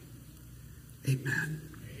Jesus' name, amen.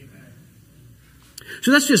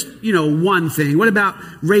 So that's just, one thing. What about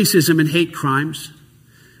racism and hate crimes?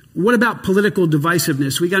 What about political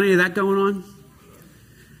divisiveness? We got any of that going on?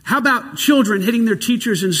 How about children hitting their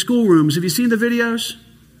teachers in schoolrooms? Have you seen the videos?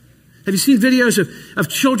 Have you seen videos of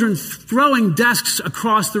children throwing desks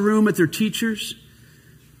across the room at their teachers?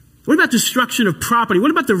 What about destruction of property?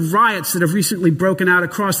 What about the riots that have recently broken out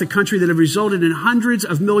across the country that have resulted in hundreds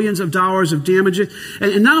of millions of dollars of damage?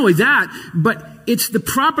 And not only that, but it's the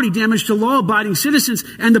property damage to law-abiding citizens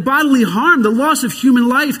and the bodily harm, the loss of human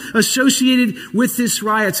life associated with this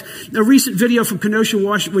riots. A recent video from Kenosha,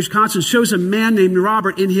 Wisconsin shows a man named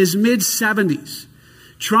Robert in his mid-70s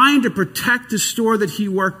trying to protect the store that he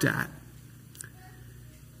worked at.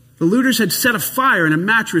 The looters had set a fire in a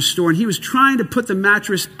mattress store, and he was trying to put the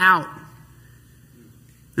mattress out.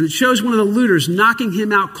 And it shows one of the looters knocking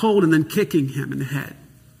him out cold and then kicking him in the head.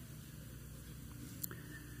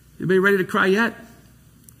 Anybody ready to cry yet?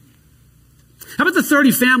 How about the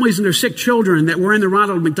 30 families and their sick children that were in the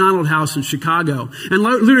Ronald McDonald House in Chicago? And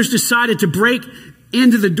looters decided to break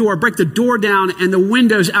into the door, break the door down and the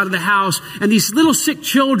windows out of the house. And these little sick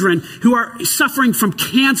children who are suffering from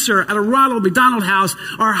cancer at a Ronald McDonald House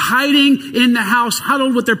are hiding in the house,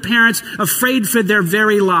 huddled with their parents, afraid for their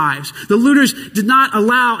very lives. The looters did not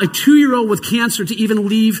allow a 2-year-old with cancer to even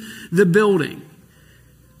leave the building.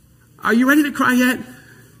 Are you ready to cry yet?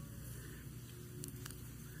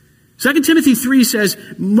 2 Timothy 3 says,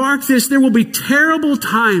 mark this, there will be terrible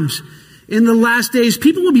times in the last days.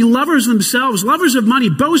 People will be lovers of themselves, lovers of money,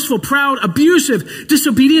 boastful, proud, abusive,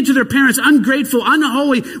 disobedient to their parents, ungrateful,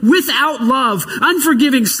 unholy, without love,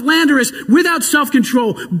 unforgiving, slanderous, without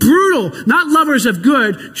self-control, brutal, not lovers of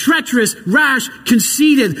good, treacherous, rash,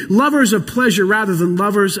 conceited, lovers of pleasure rather than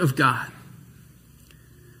lovers of God.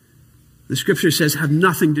 The scripture says, have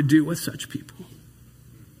nothing to do with such people.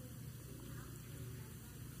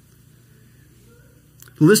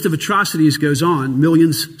 The list of atrocities goes on.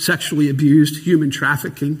 Millions sexually abused, human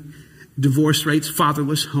trafficking, divorce rates,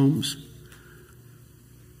 fatherless homes.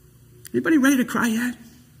 Anybody ready to cry yet?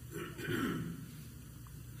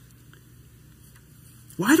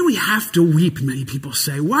 Why do we have to weep, many people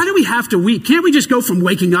say? Why do we have to weep? Can't we just go from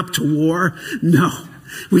waking up to war? No.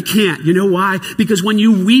 We can't. You know why? Because when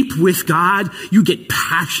you weep with God, you get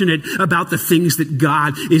passionate about the things that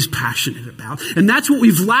God is passionate about. And that's what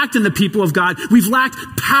we've lacked in the people of God. We've lacked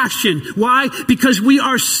passion. Why? Because we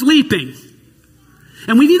are sleeping.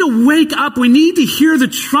 And we need to wake up. We need to hear the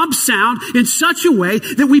trump sound in such a way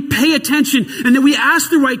that we pay attention and that we ask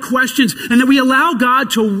the right questions and that we allow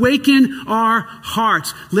God to awaken our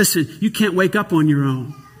hearts. Listen, you can't wake up on your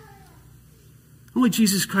own. Only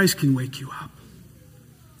Jesus Christ can wake you up.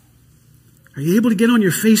 Are you able to get on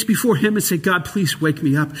your face before him and say, God, please wake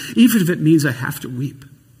me up, even if it means I have to weep?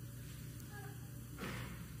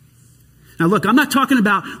 Now look, I'm not talking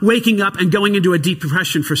about waking up and going into a deep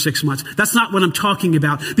depression for 6 months. That's not what I'm talking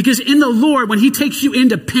about. Because in the Lord, when he takes you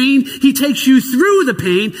into pain, he takes you through the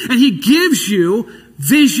pain and he gives you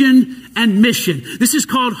vision and mission. This is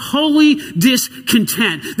called holy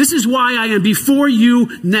discontent. This is why I am before you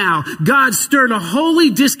now. God stirred a holy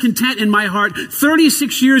discontent in my heart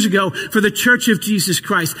 36 years ago for the Church of Jesus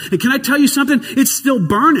Christ. And can I tell you something? It's still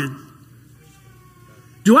burning.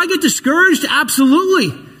 Do I get discouraged? Absolutely.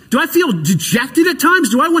 Do I feel dejected at times?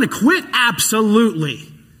 Do I want to quit?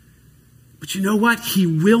 Absolutely. But you know what? He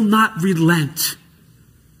will not relent.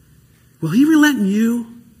 Will he relent in you?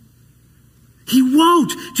 He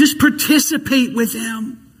won't. Just participate with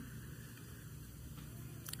him.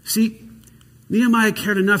 See, Nehemiah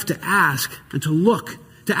cared enough to ask and to look,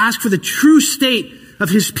 to ask for the true state of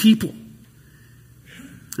his people.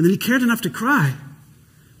 And then he cared enough to cry.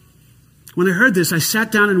 When I heard this, I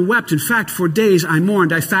sat down and wept. In fact, for days I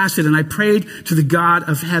mourned, I fasted, and I prayed to the God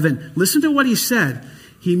of heaven. Listen to what he said.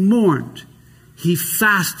 He mourned, he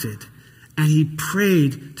fasted, and he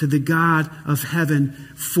prayed to the God of heaven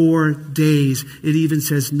for days. It even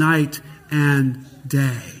says night and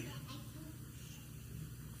day.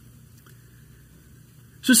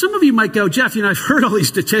 So some of you might go, Jeff, I've heard all these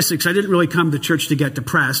statistics. I didn't really come to church to get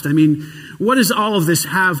depressed. What does all of this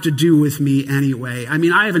have to do with me anyway?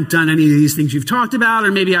 I haven't done any of these things you've talked about,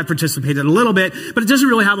 or maybe I've participated a little bit, but it doesn't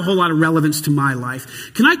really have a whole lot of relevance to my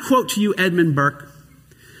life. Can I quote to you Edmund Burke?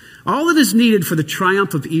 All that is needed for the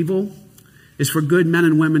triumph of evil is for good men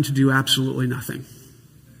and women to do absolutely nothing.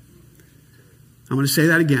 I'm going to say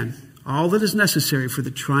that again. All that is necessary for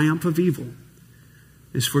the triumph of evil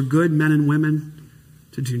is for good men and women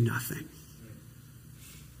to do nothing.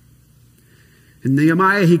 In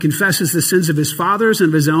Nehemiah, he confesses the sins of his fathers and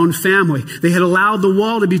of his own family. They had allowed the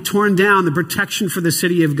wall to be torn down, the protection for the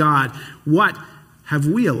city of God. What have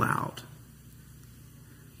we allowed?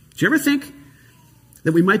 Do you ever think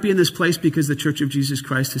that we might be in this place because the Church of Jesus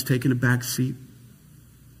Christ has taken a back seat?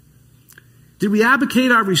 Did we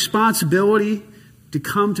abdicate our responsibility to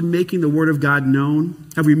come to making the Word of God known?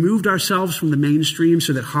 Have we moved ourselves from the mainstream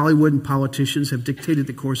so that Hollywood and politicians have dictated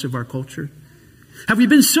the course of our culture? Have we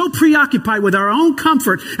been so preoccupied with our own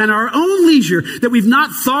comfort and our own leisure that we've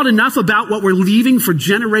not thought enough about what we're leaving for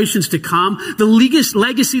generations to come, the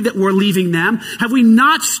legacy that we're leaving them? Have we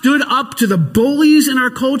not stood up to the bullies in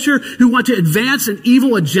our culture who want to advance an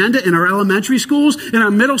evil agenda in our elementary schools, in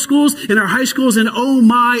our middle schools, in our high schools, and oh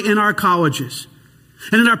my, in our colleges?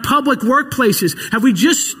 And in our public workplaces, have we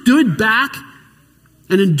just stood back,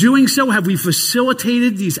 and in doing so, have we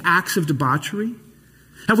facilitated these acts of debauchery?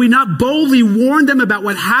 Have we not boldly warned them about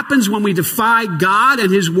what happens when we defy God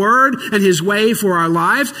and His word and His way for our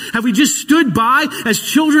lives? Have we just stood by as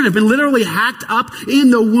children have been literally hacked up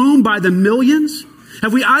in the womb by the millions?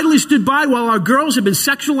 Have we idly stood by while our girls have been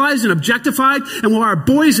sexualized and objectified and while our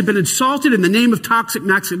boys have been insulted in the name of toxic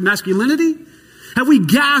masculinity? Have we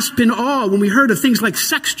gasped in awe when we heard of things like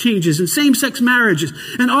sex changes and same-sex marriages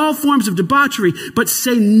and all forms of debauchery, but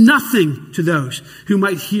say nothing to those who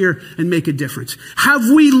might hear and make a difference? Have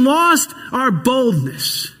we lost our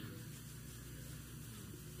boldness?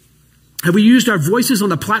 Have we used our voices on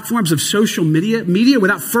the platforms of social media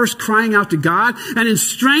without first crying out to God and in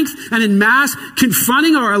strength and in mass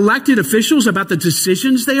confronting our elected officials about the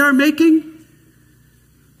decisions they are making?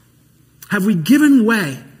 Have we given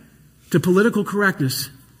way to political correctness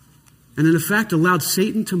and in effect allowed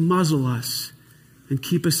Satan to muzzle us and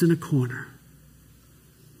keep us in a corner?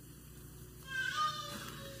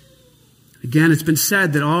 Again, it's been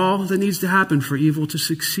said that all that needs to happen for evil to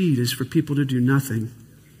succeed is for people to do nothing.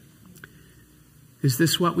 Is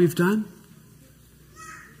this what we've done?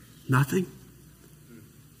 Nothing?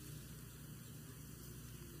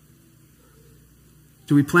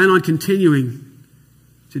 Do we plan on continuing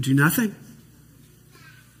to do nothing?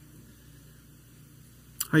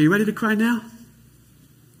 Are you ready to cry now?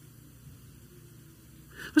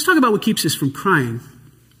 Let's talk about what keeps us from crying.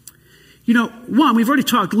 You know, one, we've already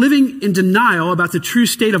talked, living in denial about the true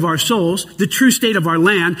state of our souls, the true state of our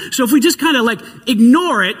land. So if we just kind of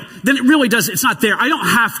ignore it, then it really does, it's not there. I don't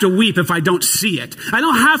have to weep if I don't see it. I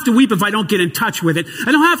don't have to weep if I don't get in touch with it.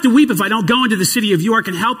 I don't have to weep if I don't go into the city of York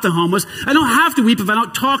and help the homeless. I don't have to weep if I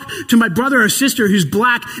don't talk to my brother or sister who's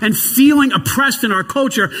black and feeling oppressed in our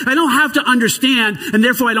culture. I don't have to understand, and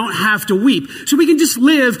therefore I don't have to weep. So we can just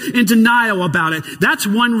live in denial about it. That's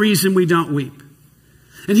one reason we don't weep.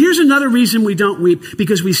 And here's another reason we don't weep,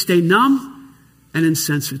 because we stay numb and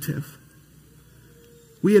insensitive.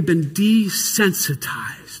 We have been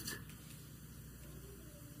desensitized.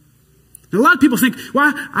 Now, a lot of people think,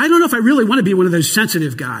 well, I don't know if I really want to be one of those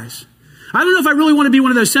sensitive guys. I don't know if I really want to be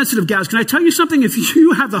one of those sensitive guys. Can I tell you something? If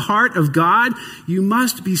you have the heart of God, you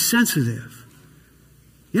must be sensitive.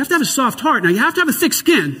 You have to have a soft heart. Now, you have to have a thick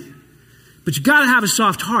skin, but you got to have a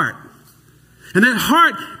soft heart. And that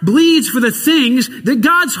heart bleeds for the things that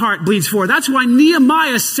God's heart bleeds for. That's why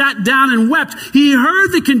Nehemiah sat down and wept. He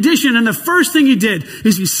heard the condition, and the first thing he did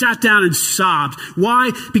is he sat down and sobbed.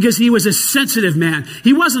 Why? Because he was a sensitive man.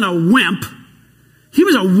 He wasn't a wimp. He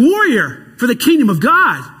was a warrior for the kingdom of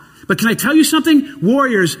God. But can I tell you something?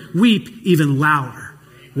 Warriors weep even louder.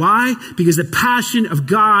 Why? Because the passion of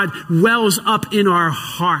God wells up in our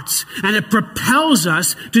hearts, and it propels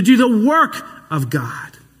us to do the work of God.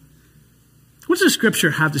 What does the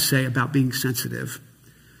scripture have to say about being sensitive?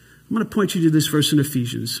 I'm going to point you to this verse in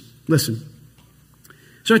Ephesians. Listen.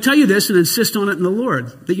 So I tell you this and insist on it in the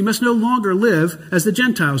Lord, that you must no longer live as the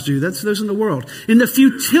Gentiles do. That's those in the world. In the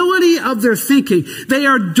futility of their thinking, they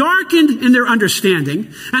are darkened in their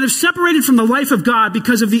understanding and have separated from the life of God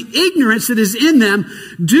because of the ignorance that is in them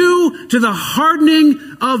due to the hardening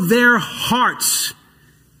of their hearts.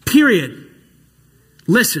 Period.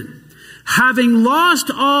 Listen. Having lost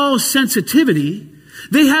all sensitivity,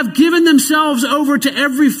 they have given themselves over to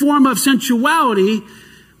every form of sensuality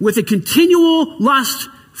with a continual lust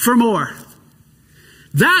for more.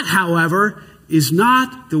 That, however, is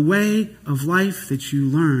not the way of life that you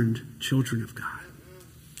learned, children of God.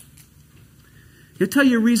 I'll tell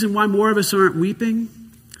you a reason why more of us aren't weeping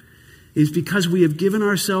is because we have given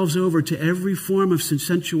ourselves over to every form of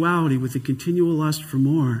sensuality with a continual lust for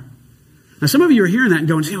more. Now, some of you are hearing that and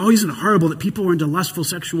going, oh, isn't it horrible that people are into lustful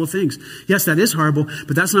sexual things? Yes, that is horrible,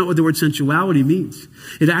 but that's not what the word sensuality means.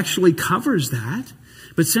 It actually covers that.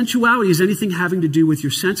 But sensuality is anything having to do with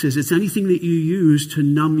your senses. It's anything that you use to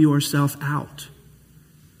numb yourself out.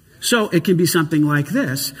 So it can be something like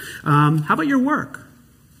this. How about your work?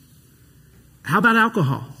 How about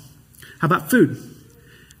alcohol? How about food?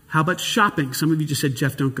 How about shopping? Some of you just said,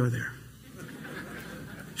 Jeff, don't go there.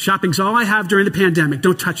 Shopping's all I have during the pandemic.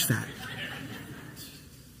 Don't touch that.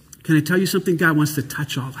 Can I tell you something? God wants to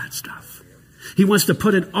touch all that stuff. He wants to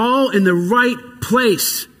put it all in the right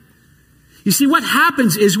place. You see, what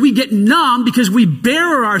happens is we get numb because we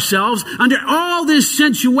bury ourselves under all this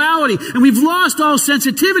sensuality, and we've lost all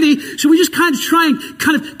sensitivity, so we just kind of try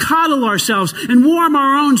and coddle ourselves and warm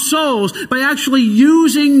our own souls by actually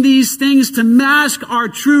using these things to mask our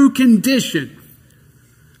true condition.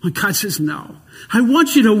 When God says, no, I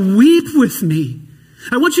want you to weep with me.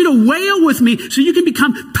 I want you to wail with me so you can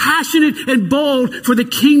become passionate and bold for the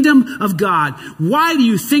kingdom of God. Why do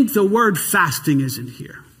you think the word fasting isn't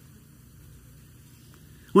here?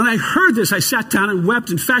 When I heard this, I sat down and wept.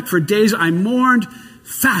 In fact, for days I mourned,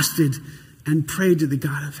 fasted, and prayed to the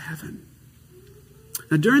God of heaven.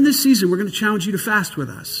 Now, during this season, we're going to challenge you to fast with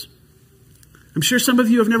us. I'm sure some of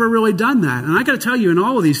you have never really done that. And I got to tell you, in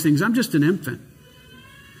all of these things, I'm just an infant.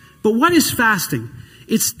 But what is fasting?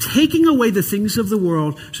 It's taking away the things of the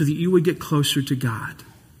world so that you would get closer to God.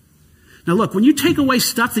 Now look, when you take away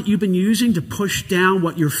stuff that you've been using to push down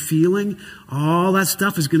what you're feeling, all that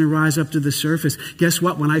stuff is going to rise up to the surface. Guess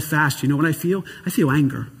what? When I fast, you know what I feel? I feel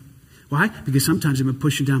anger. Why? Because sometimes I've been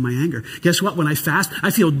pushing down my anger. Guess what? When I fast,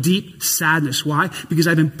 I feel deep sadness. Why? Because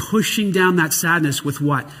I've been pushing down that sadness with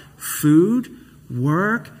what? Food,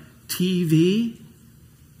 work, TV,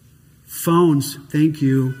 phones. Thank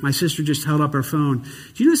you. My sister just held up her phone.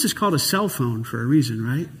 Do you know this is called a cell phone for a reason,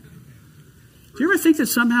 right? Do you ever think that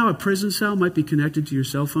somehow a prison cell might be connected to your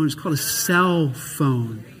cell phone? It's called a cell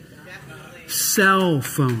phone. Cell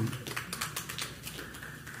phone.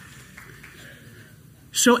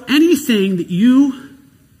 So anything that you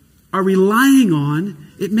are relying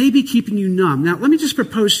on, it may be keeping you numb. Now, let me just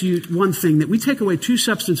propose to you one thing, that we take away two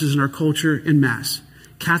substances in our culture en masse: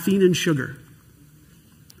 caffeine and sugar.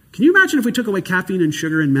 Can you imagine if we took away caffeine and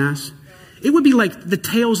sugar en masse? It would be like the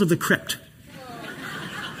Tales of the Crypt.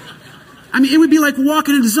 I mean, it would be like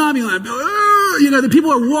walking into Zombieland. The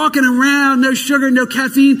people are walking around, no sugar, no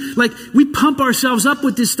caffeine. Like, we pump ourselves up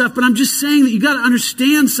with this stuff, but I'm just saying that you got to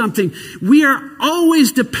understand something. We are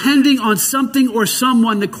always depending on something or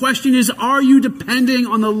someone. The question is, are you depending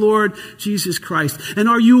on the Lord Jesus Christ? And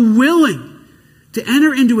are you willing to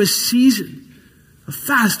enter into a season of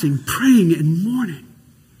fasting, praying, and mourning?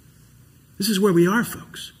 This is where we are,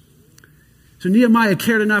 folks. So Nehemiah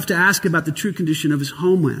cared enough to ask about the true condition of his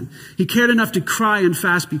homeland. He cared enough to cry and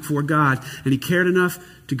fast before God, and he cared enough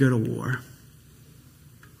to go to war.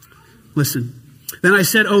 Listen. Then I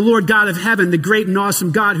said, O Lord God of heaven, the great and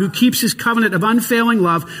awesome God who keeps his covenant of unfailing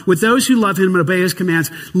love with those who love him and obey his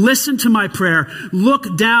commands, listen to my prayer.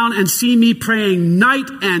 Look down and see me praying night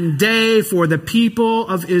and day for the people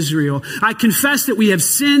of Israel. I confess that we have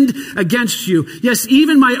sinned against you. Yes,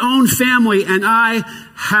 even my own family and I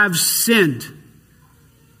have sinned.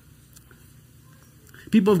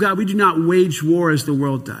 People of God, we do not wage war as the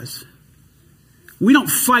world does. We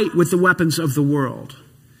don't fight with the weapons of the world.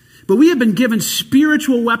 But we have been given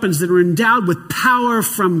spiritual weapons that are endowed with power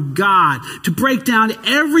from God to break down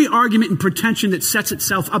every argument and pretension that sets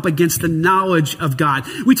itself up against the knowledge of God.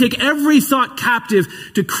 We take every thought captive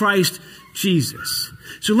to Christ Jesus.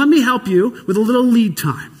 So let me help you with a little lead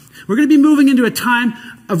time. We're going to be moving into a time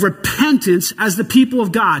of repentance as the people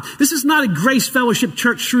of God. This is not a Grace Fellowship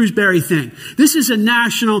Church Shrewsbury thing. This is a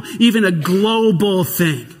national, even a global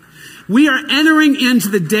thing. We are entering into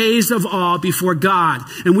the days of awe before God,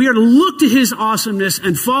 and we are to look to his awesomeness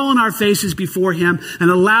and fall on our faces before him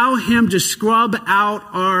and allow him to scrub out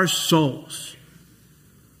our souls.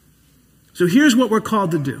 So here's what we're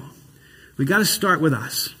called to do. We got to start with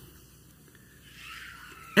us.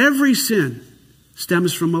 Every sin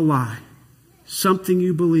stems from a lie, something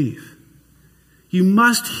you believe. You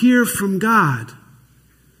must hear from God.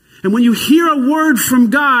 And when you hear a word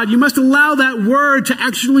from God, you must allow that word to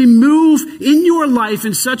actually move in your life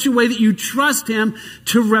in such a way that you trust him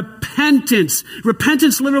to repentance.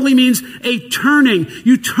 Repentance literally means a turning.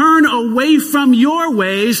 You turn away from your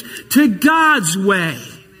ways to God's way.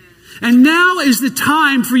 And now is the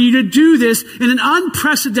time for you to do this in an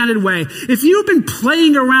unprecedented way. If you've been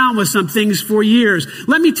playing around with some things for years,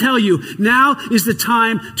 let me tell you, now is the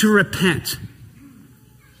time to repent.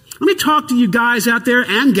 Let me talk to you guys out there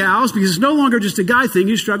and gals, because it's no longer just a guy thing.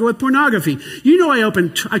 You struggle with pornography. You know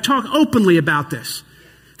I talk openly about this.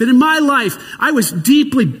 That in my life, I was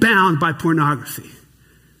deeply bound by pornography.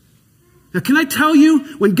 Now, can I tell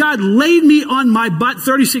you, when God laid me on my butt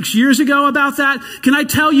 36 years ago about that, can I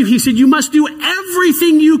tell you, he said, you must do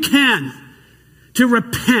everything you can to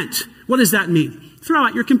repent. What does that mean? Throw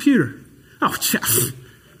out your computer. Oh, Jeff,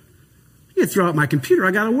 you throw out my computer.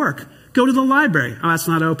 I got to work. Go to the library. Oh, that's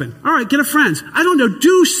not open. All right, get a friend. I don't know.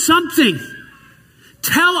 Do something.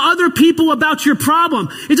 Tell other people about your problem.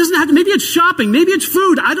 It doesn't have to, maybe it's shopping, maybe it's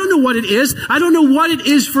food. I don't know what it is. I don't know what it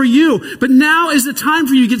is for you. But now is the time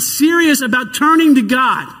for you to get serious about turning to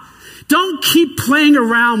God. Don't keep playing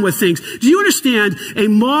around with things. Do you understand? A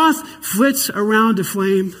moth flits around a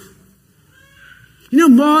flame. You know,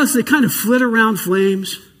 moths, they kind of flit around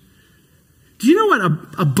flames. Do you know what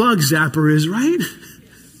a bug zapper is, right?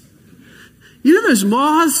 You know, there's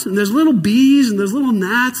moths and there's little bees and there's little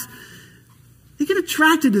gnats. They get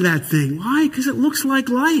attracted to that thing. Why? Because it looks like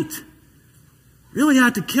light. Really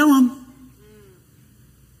ought to kill them.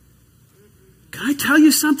 Can I tell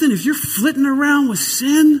you something? If you're flitting around with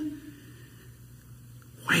sin,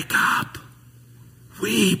 wake up,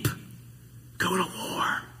 weep, go to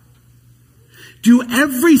war. Do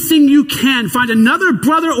everything you can. Find another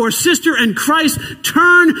brother or sister in Christ.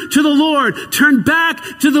 Turn to the Lord. Turn back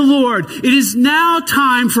to the Lord. It is now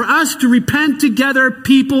time for us to repent together,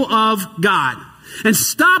 people of God. And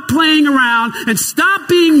stop playing around and stop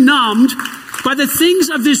being numbed by the things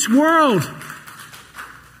of this world.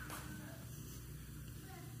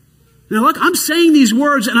 Now look, I'm saying these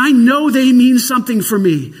words and I know they mean something for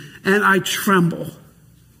me. And I tremble.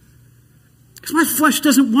 Because my flesh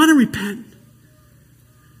doesn't want to repent.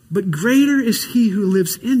 But greater is he who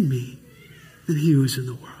lives in me than he who is in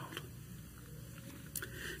the world.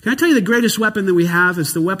 Can I tell you the greatest weapon that we have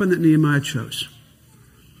is the weapon that Nehemiah chose?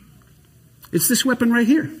 It's this weapon right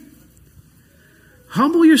here.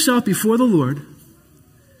 Humble yourself before the Lord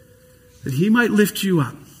that he might lift you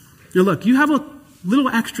up. Now look, you have a little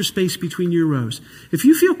extra space between your rows. If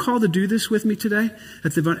you feel called to do this with me today,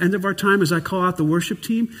 at the end of our time as I call out the worship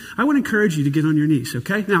team, I would encourage you to get on your knees,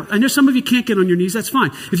 okay? Now, I know some of you can't get on your knees, that's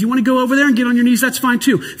fine. If you want to go over there and get on your knees, that's fine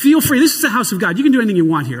too. Feel free. This is the house of God. You can do anything you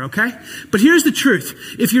want here, okay? But here's the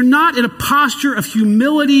truth. If you're not in a posture of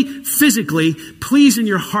humility physically, please in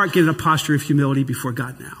your heart get in a posture of humility before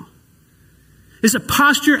God now. It's a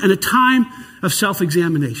posture and a time of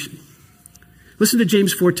self-examination. Listen to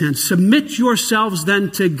James 4:10. Submit yourselves then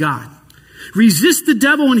to God. Resist the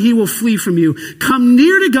devil and he will flee from you. Come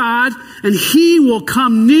near to God and he will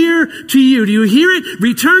come near to you. Do you hear it?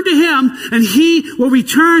 Return to him and he will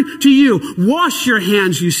return to you. Wash your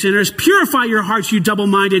hands, you sinners. Purify your hearts, you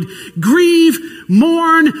double-minded. Grieve,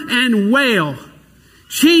 mourn, and wail.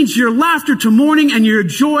 Change your laughter to mourning and your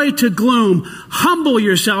joy to gloom. Humble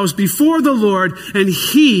yourselves before the Lord and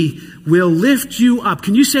he will lift you up.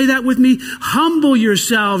 Can you say that with me? Humble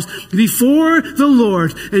yourselves before the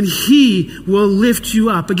Lord and he will lift you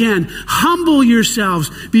up. Again, humble yourselves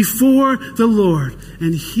before the Lord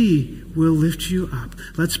and he will lift you up.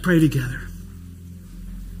 Let's pray together.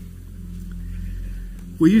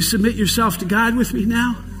 Will you submit yourself to God with me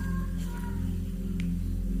now?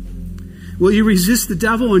 Will you resist the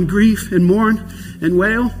devil and grief and mourn and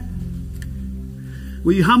wail?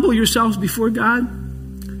 Will you humble yourselves before God?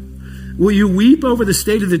 Will you weep over the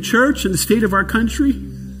state of the church and the state of our country?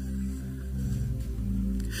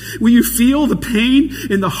 Will you feel the pain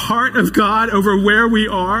in the heart of God over where we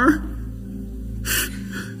are?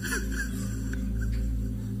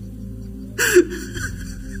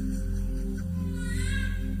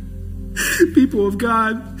 People of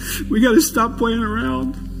God, we got to stop playing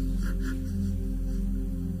around.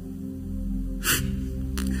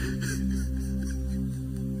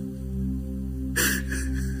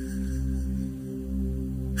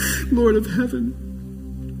 Lord of heaven,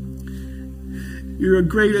 you're a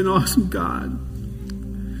great and awesome God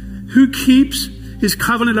who keeps his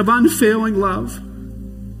covenant of unfailing love.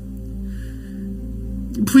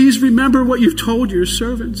 Please remember what you've told your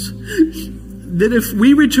servants, that if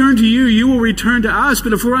we return to you, you will return to us,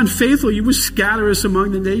 but if we're unfaithful, you will scatter us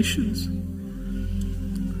among the nations.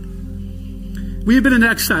 We have been in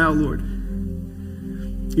exile, Lord.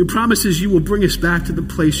 Your promise is you will bring us back to the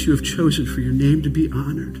place you have chosen for your name to be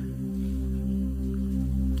honored.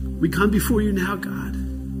 We come before you now, God.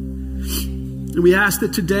 And we ask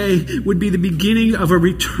that today would be the beginning of a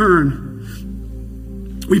return.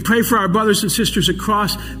 We pray for our brothers and sisters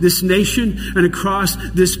across this nation and across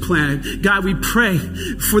this planet. God, we pray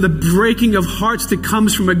for the breaking of hearts that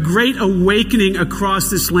comes from a great awakening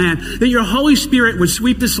across this land. That your Holy Spirit would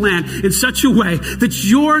sweep this land in such a way that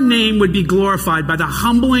your name would be glorified by the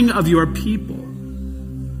humbling of your people.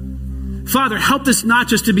 Father, help this not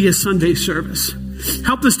just to be a Sunday service.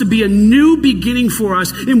 Help this to be a new beginning for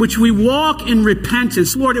us in which we walk in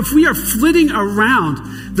repentance. Lord, if we are flitting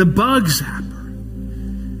around the bug zapper,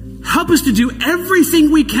 help us to do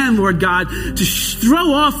everything we can, Lord God, to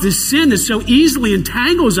throw off this sin that so easily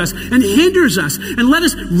entangles us and hinders us, and let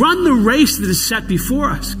us run the race that is set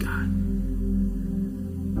before us, God.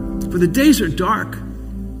 For the days are dark.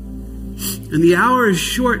 And the hour is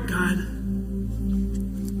short, God.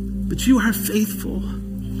 But you are faithful.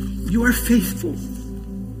 You are faithful.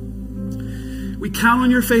 We count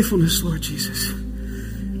on your faithfulness, Lord Jesus.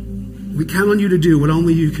 We count on you to do what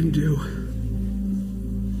only you can do.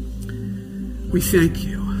 We thank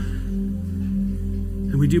you.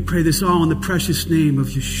 And we do pray this all in the precious name of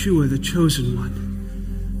Yeshua, the chosen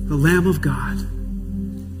one, the Lamb of God,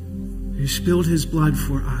 who spilled his blood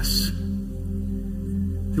for us,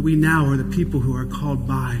 that we now are the people who are called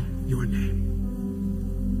by your name.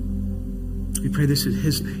 We pray this in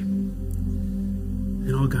his name.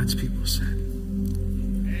 And all God's people said,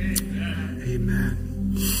 Amen. Amen.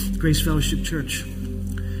 Grace Fellowship Church,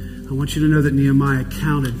 I want you to know that Nehemiah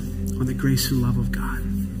counted on the grace and love of God.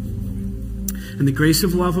 And the grace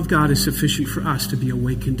and love of God is sufficient for us to be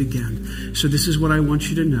awakened again. So this is what I want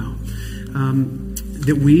you to know.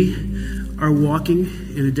 That we are walking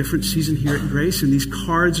in a different season here at Grace, and these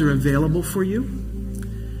cards are available for you.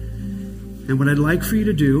 And what I'd like for you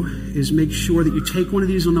to do is make sure that you take one of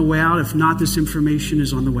these on the way out. If not, this information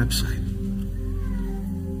is on the website.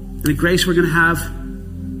 And at Grace, we're going to have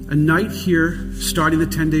a night here starting the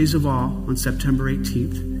 10 Days of Awe on September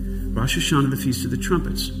 18th, Rosh Hashanah, the Feast of the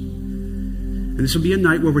Trumpets. And this will be a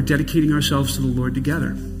night where we're dedicating ourselves to the Lord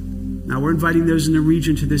together. Now, we're inviting those in the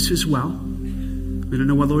region to this as well. We don't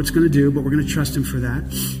know what the Lord's going to do, but we're going to trust him for that.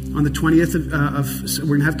 On the 20th we're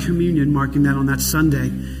going to have communion, marking that on that Sunday.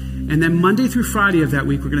 And then Monday through Friday of that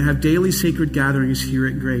week, we're going to have daily sacred gatherings here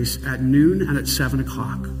at Grace at noon and at 7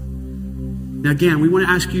 o'clock. Now, again, we want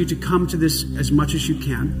to ask you to come to this as much as you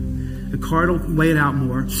can. The card will lay it out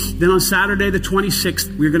more. Then on Saturday, the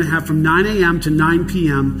 26th, we're going to have from 9 a.m. to 9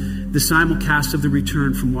 p.m. the simulcast of the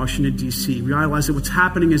return from Washington, D.C. We realize that what's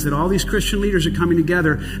happening is that all these Christian leaders are coming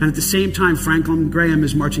together, and at the same time, Franklin Graham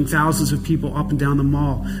is marching thousands of people up and down the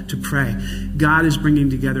mall to pray. God is bringing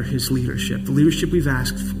together his leadership, the leadership we've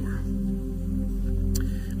asked for.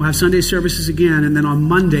 We'll have Sunday services again, and then on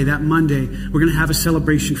Monday, we're going to have a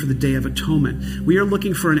celebration for the Day of Atonement. We are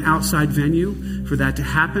looking for an outside venue for that to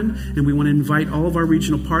happen, and we want to invite all of our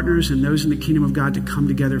regional partners and those in the Kingdom of God to come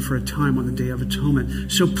together for a time on the Day of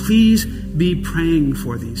Atonement. So please be praying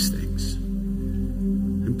for these things.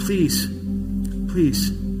 And please,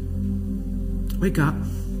 wake up.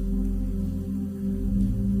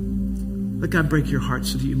 Let God break your heart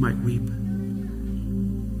so that you might weep.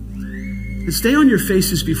 And stay on your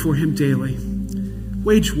faces before him daily.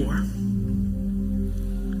 Wage war.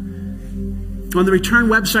 On the Return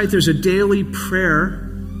website, there's a daily prayer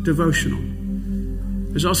devotional.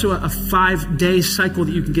 There's also a 5-day cycle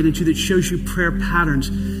that you can get into that shows you prayer patterns.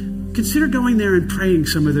 Consider going there and praying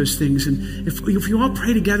some of those things. And if you all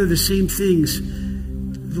pray together the same things,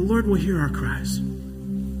 the Lord will hear our cries.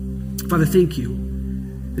 Father, thank you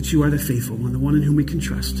that you are the faithful one, the one in whom we can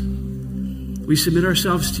trust. We submit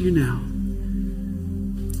ourselves to you now.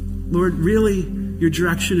 Lord, really, your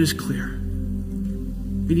direction is clear.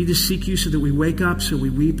 We need to seek you so that we wake up, so we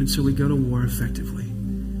weep, and so we go to war effectively.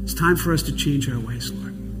 It's time for us to change our ways,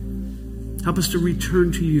 Lord. Help us to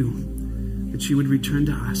return to you, that you would return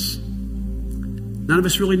to us. None of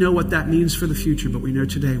us really know what that means for the future, but we know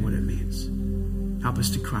today what it means. Help us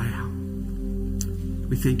to cry out.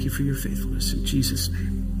 We thank you for your faithfulness. In Jesus'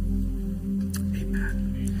 name,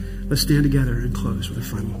 amen. Let's stand together and close with a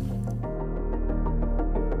final.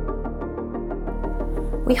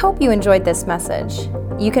 We hope you enjoyed this message.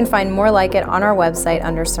 You can find more like it on our website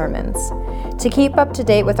under sermons. To keep up to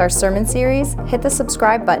date with our sermon series, hit the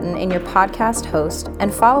subscribe button in your podcast host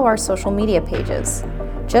and follow our social media pages.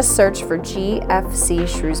 Just search for GFC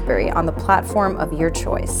Shrewsbury on the platform of your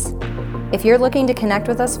choice. If you're looking to connect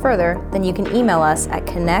with us further, then you can email us at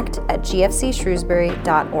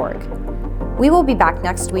connect@gfcshrewsbury.org. We will be back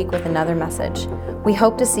next week with another message. We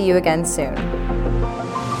hope to see you again soon.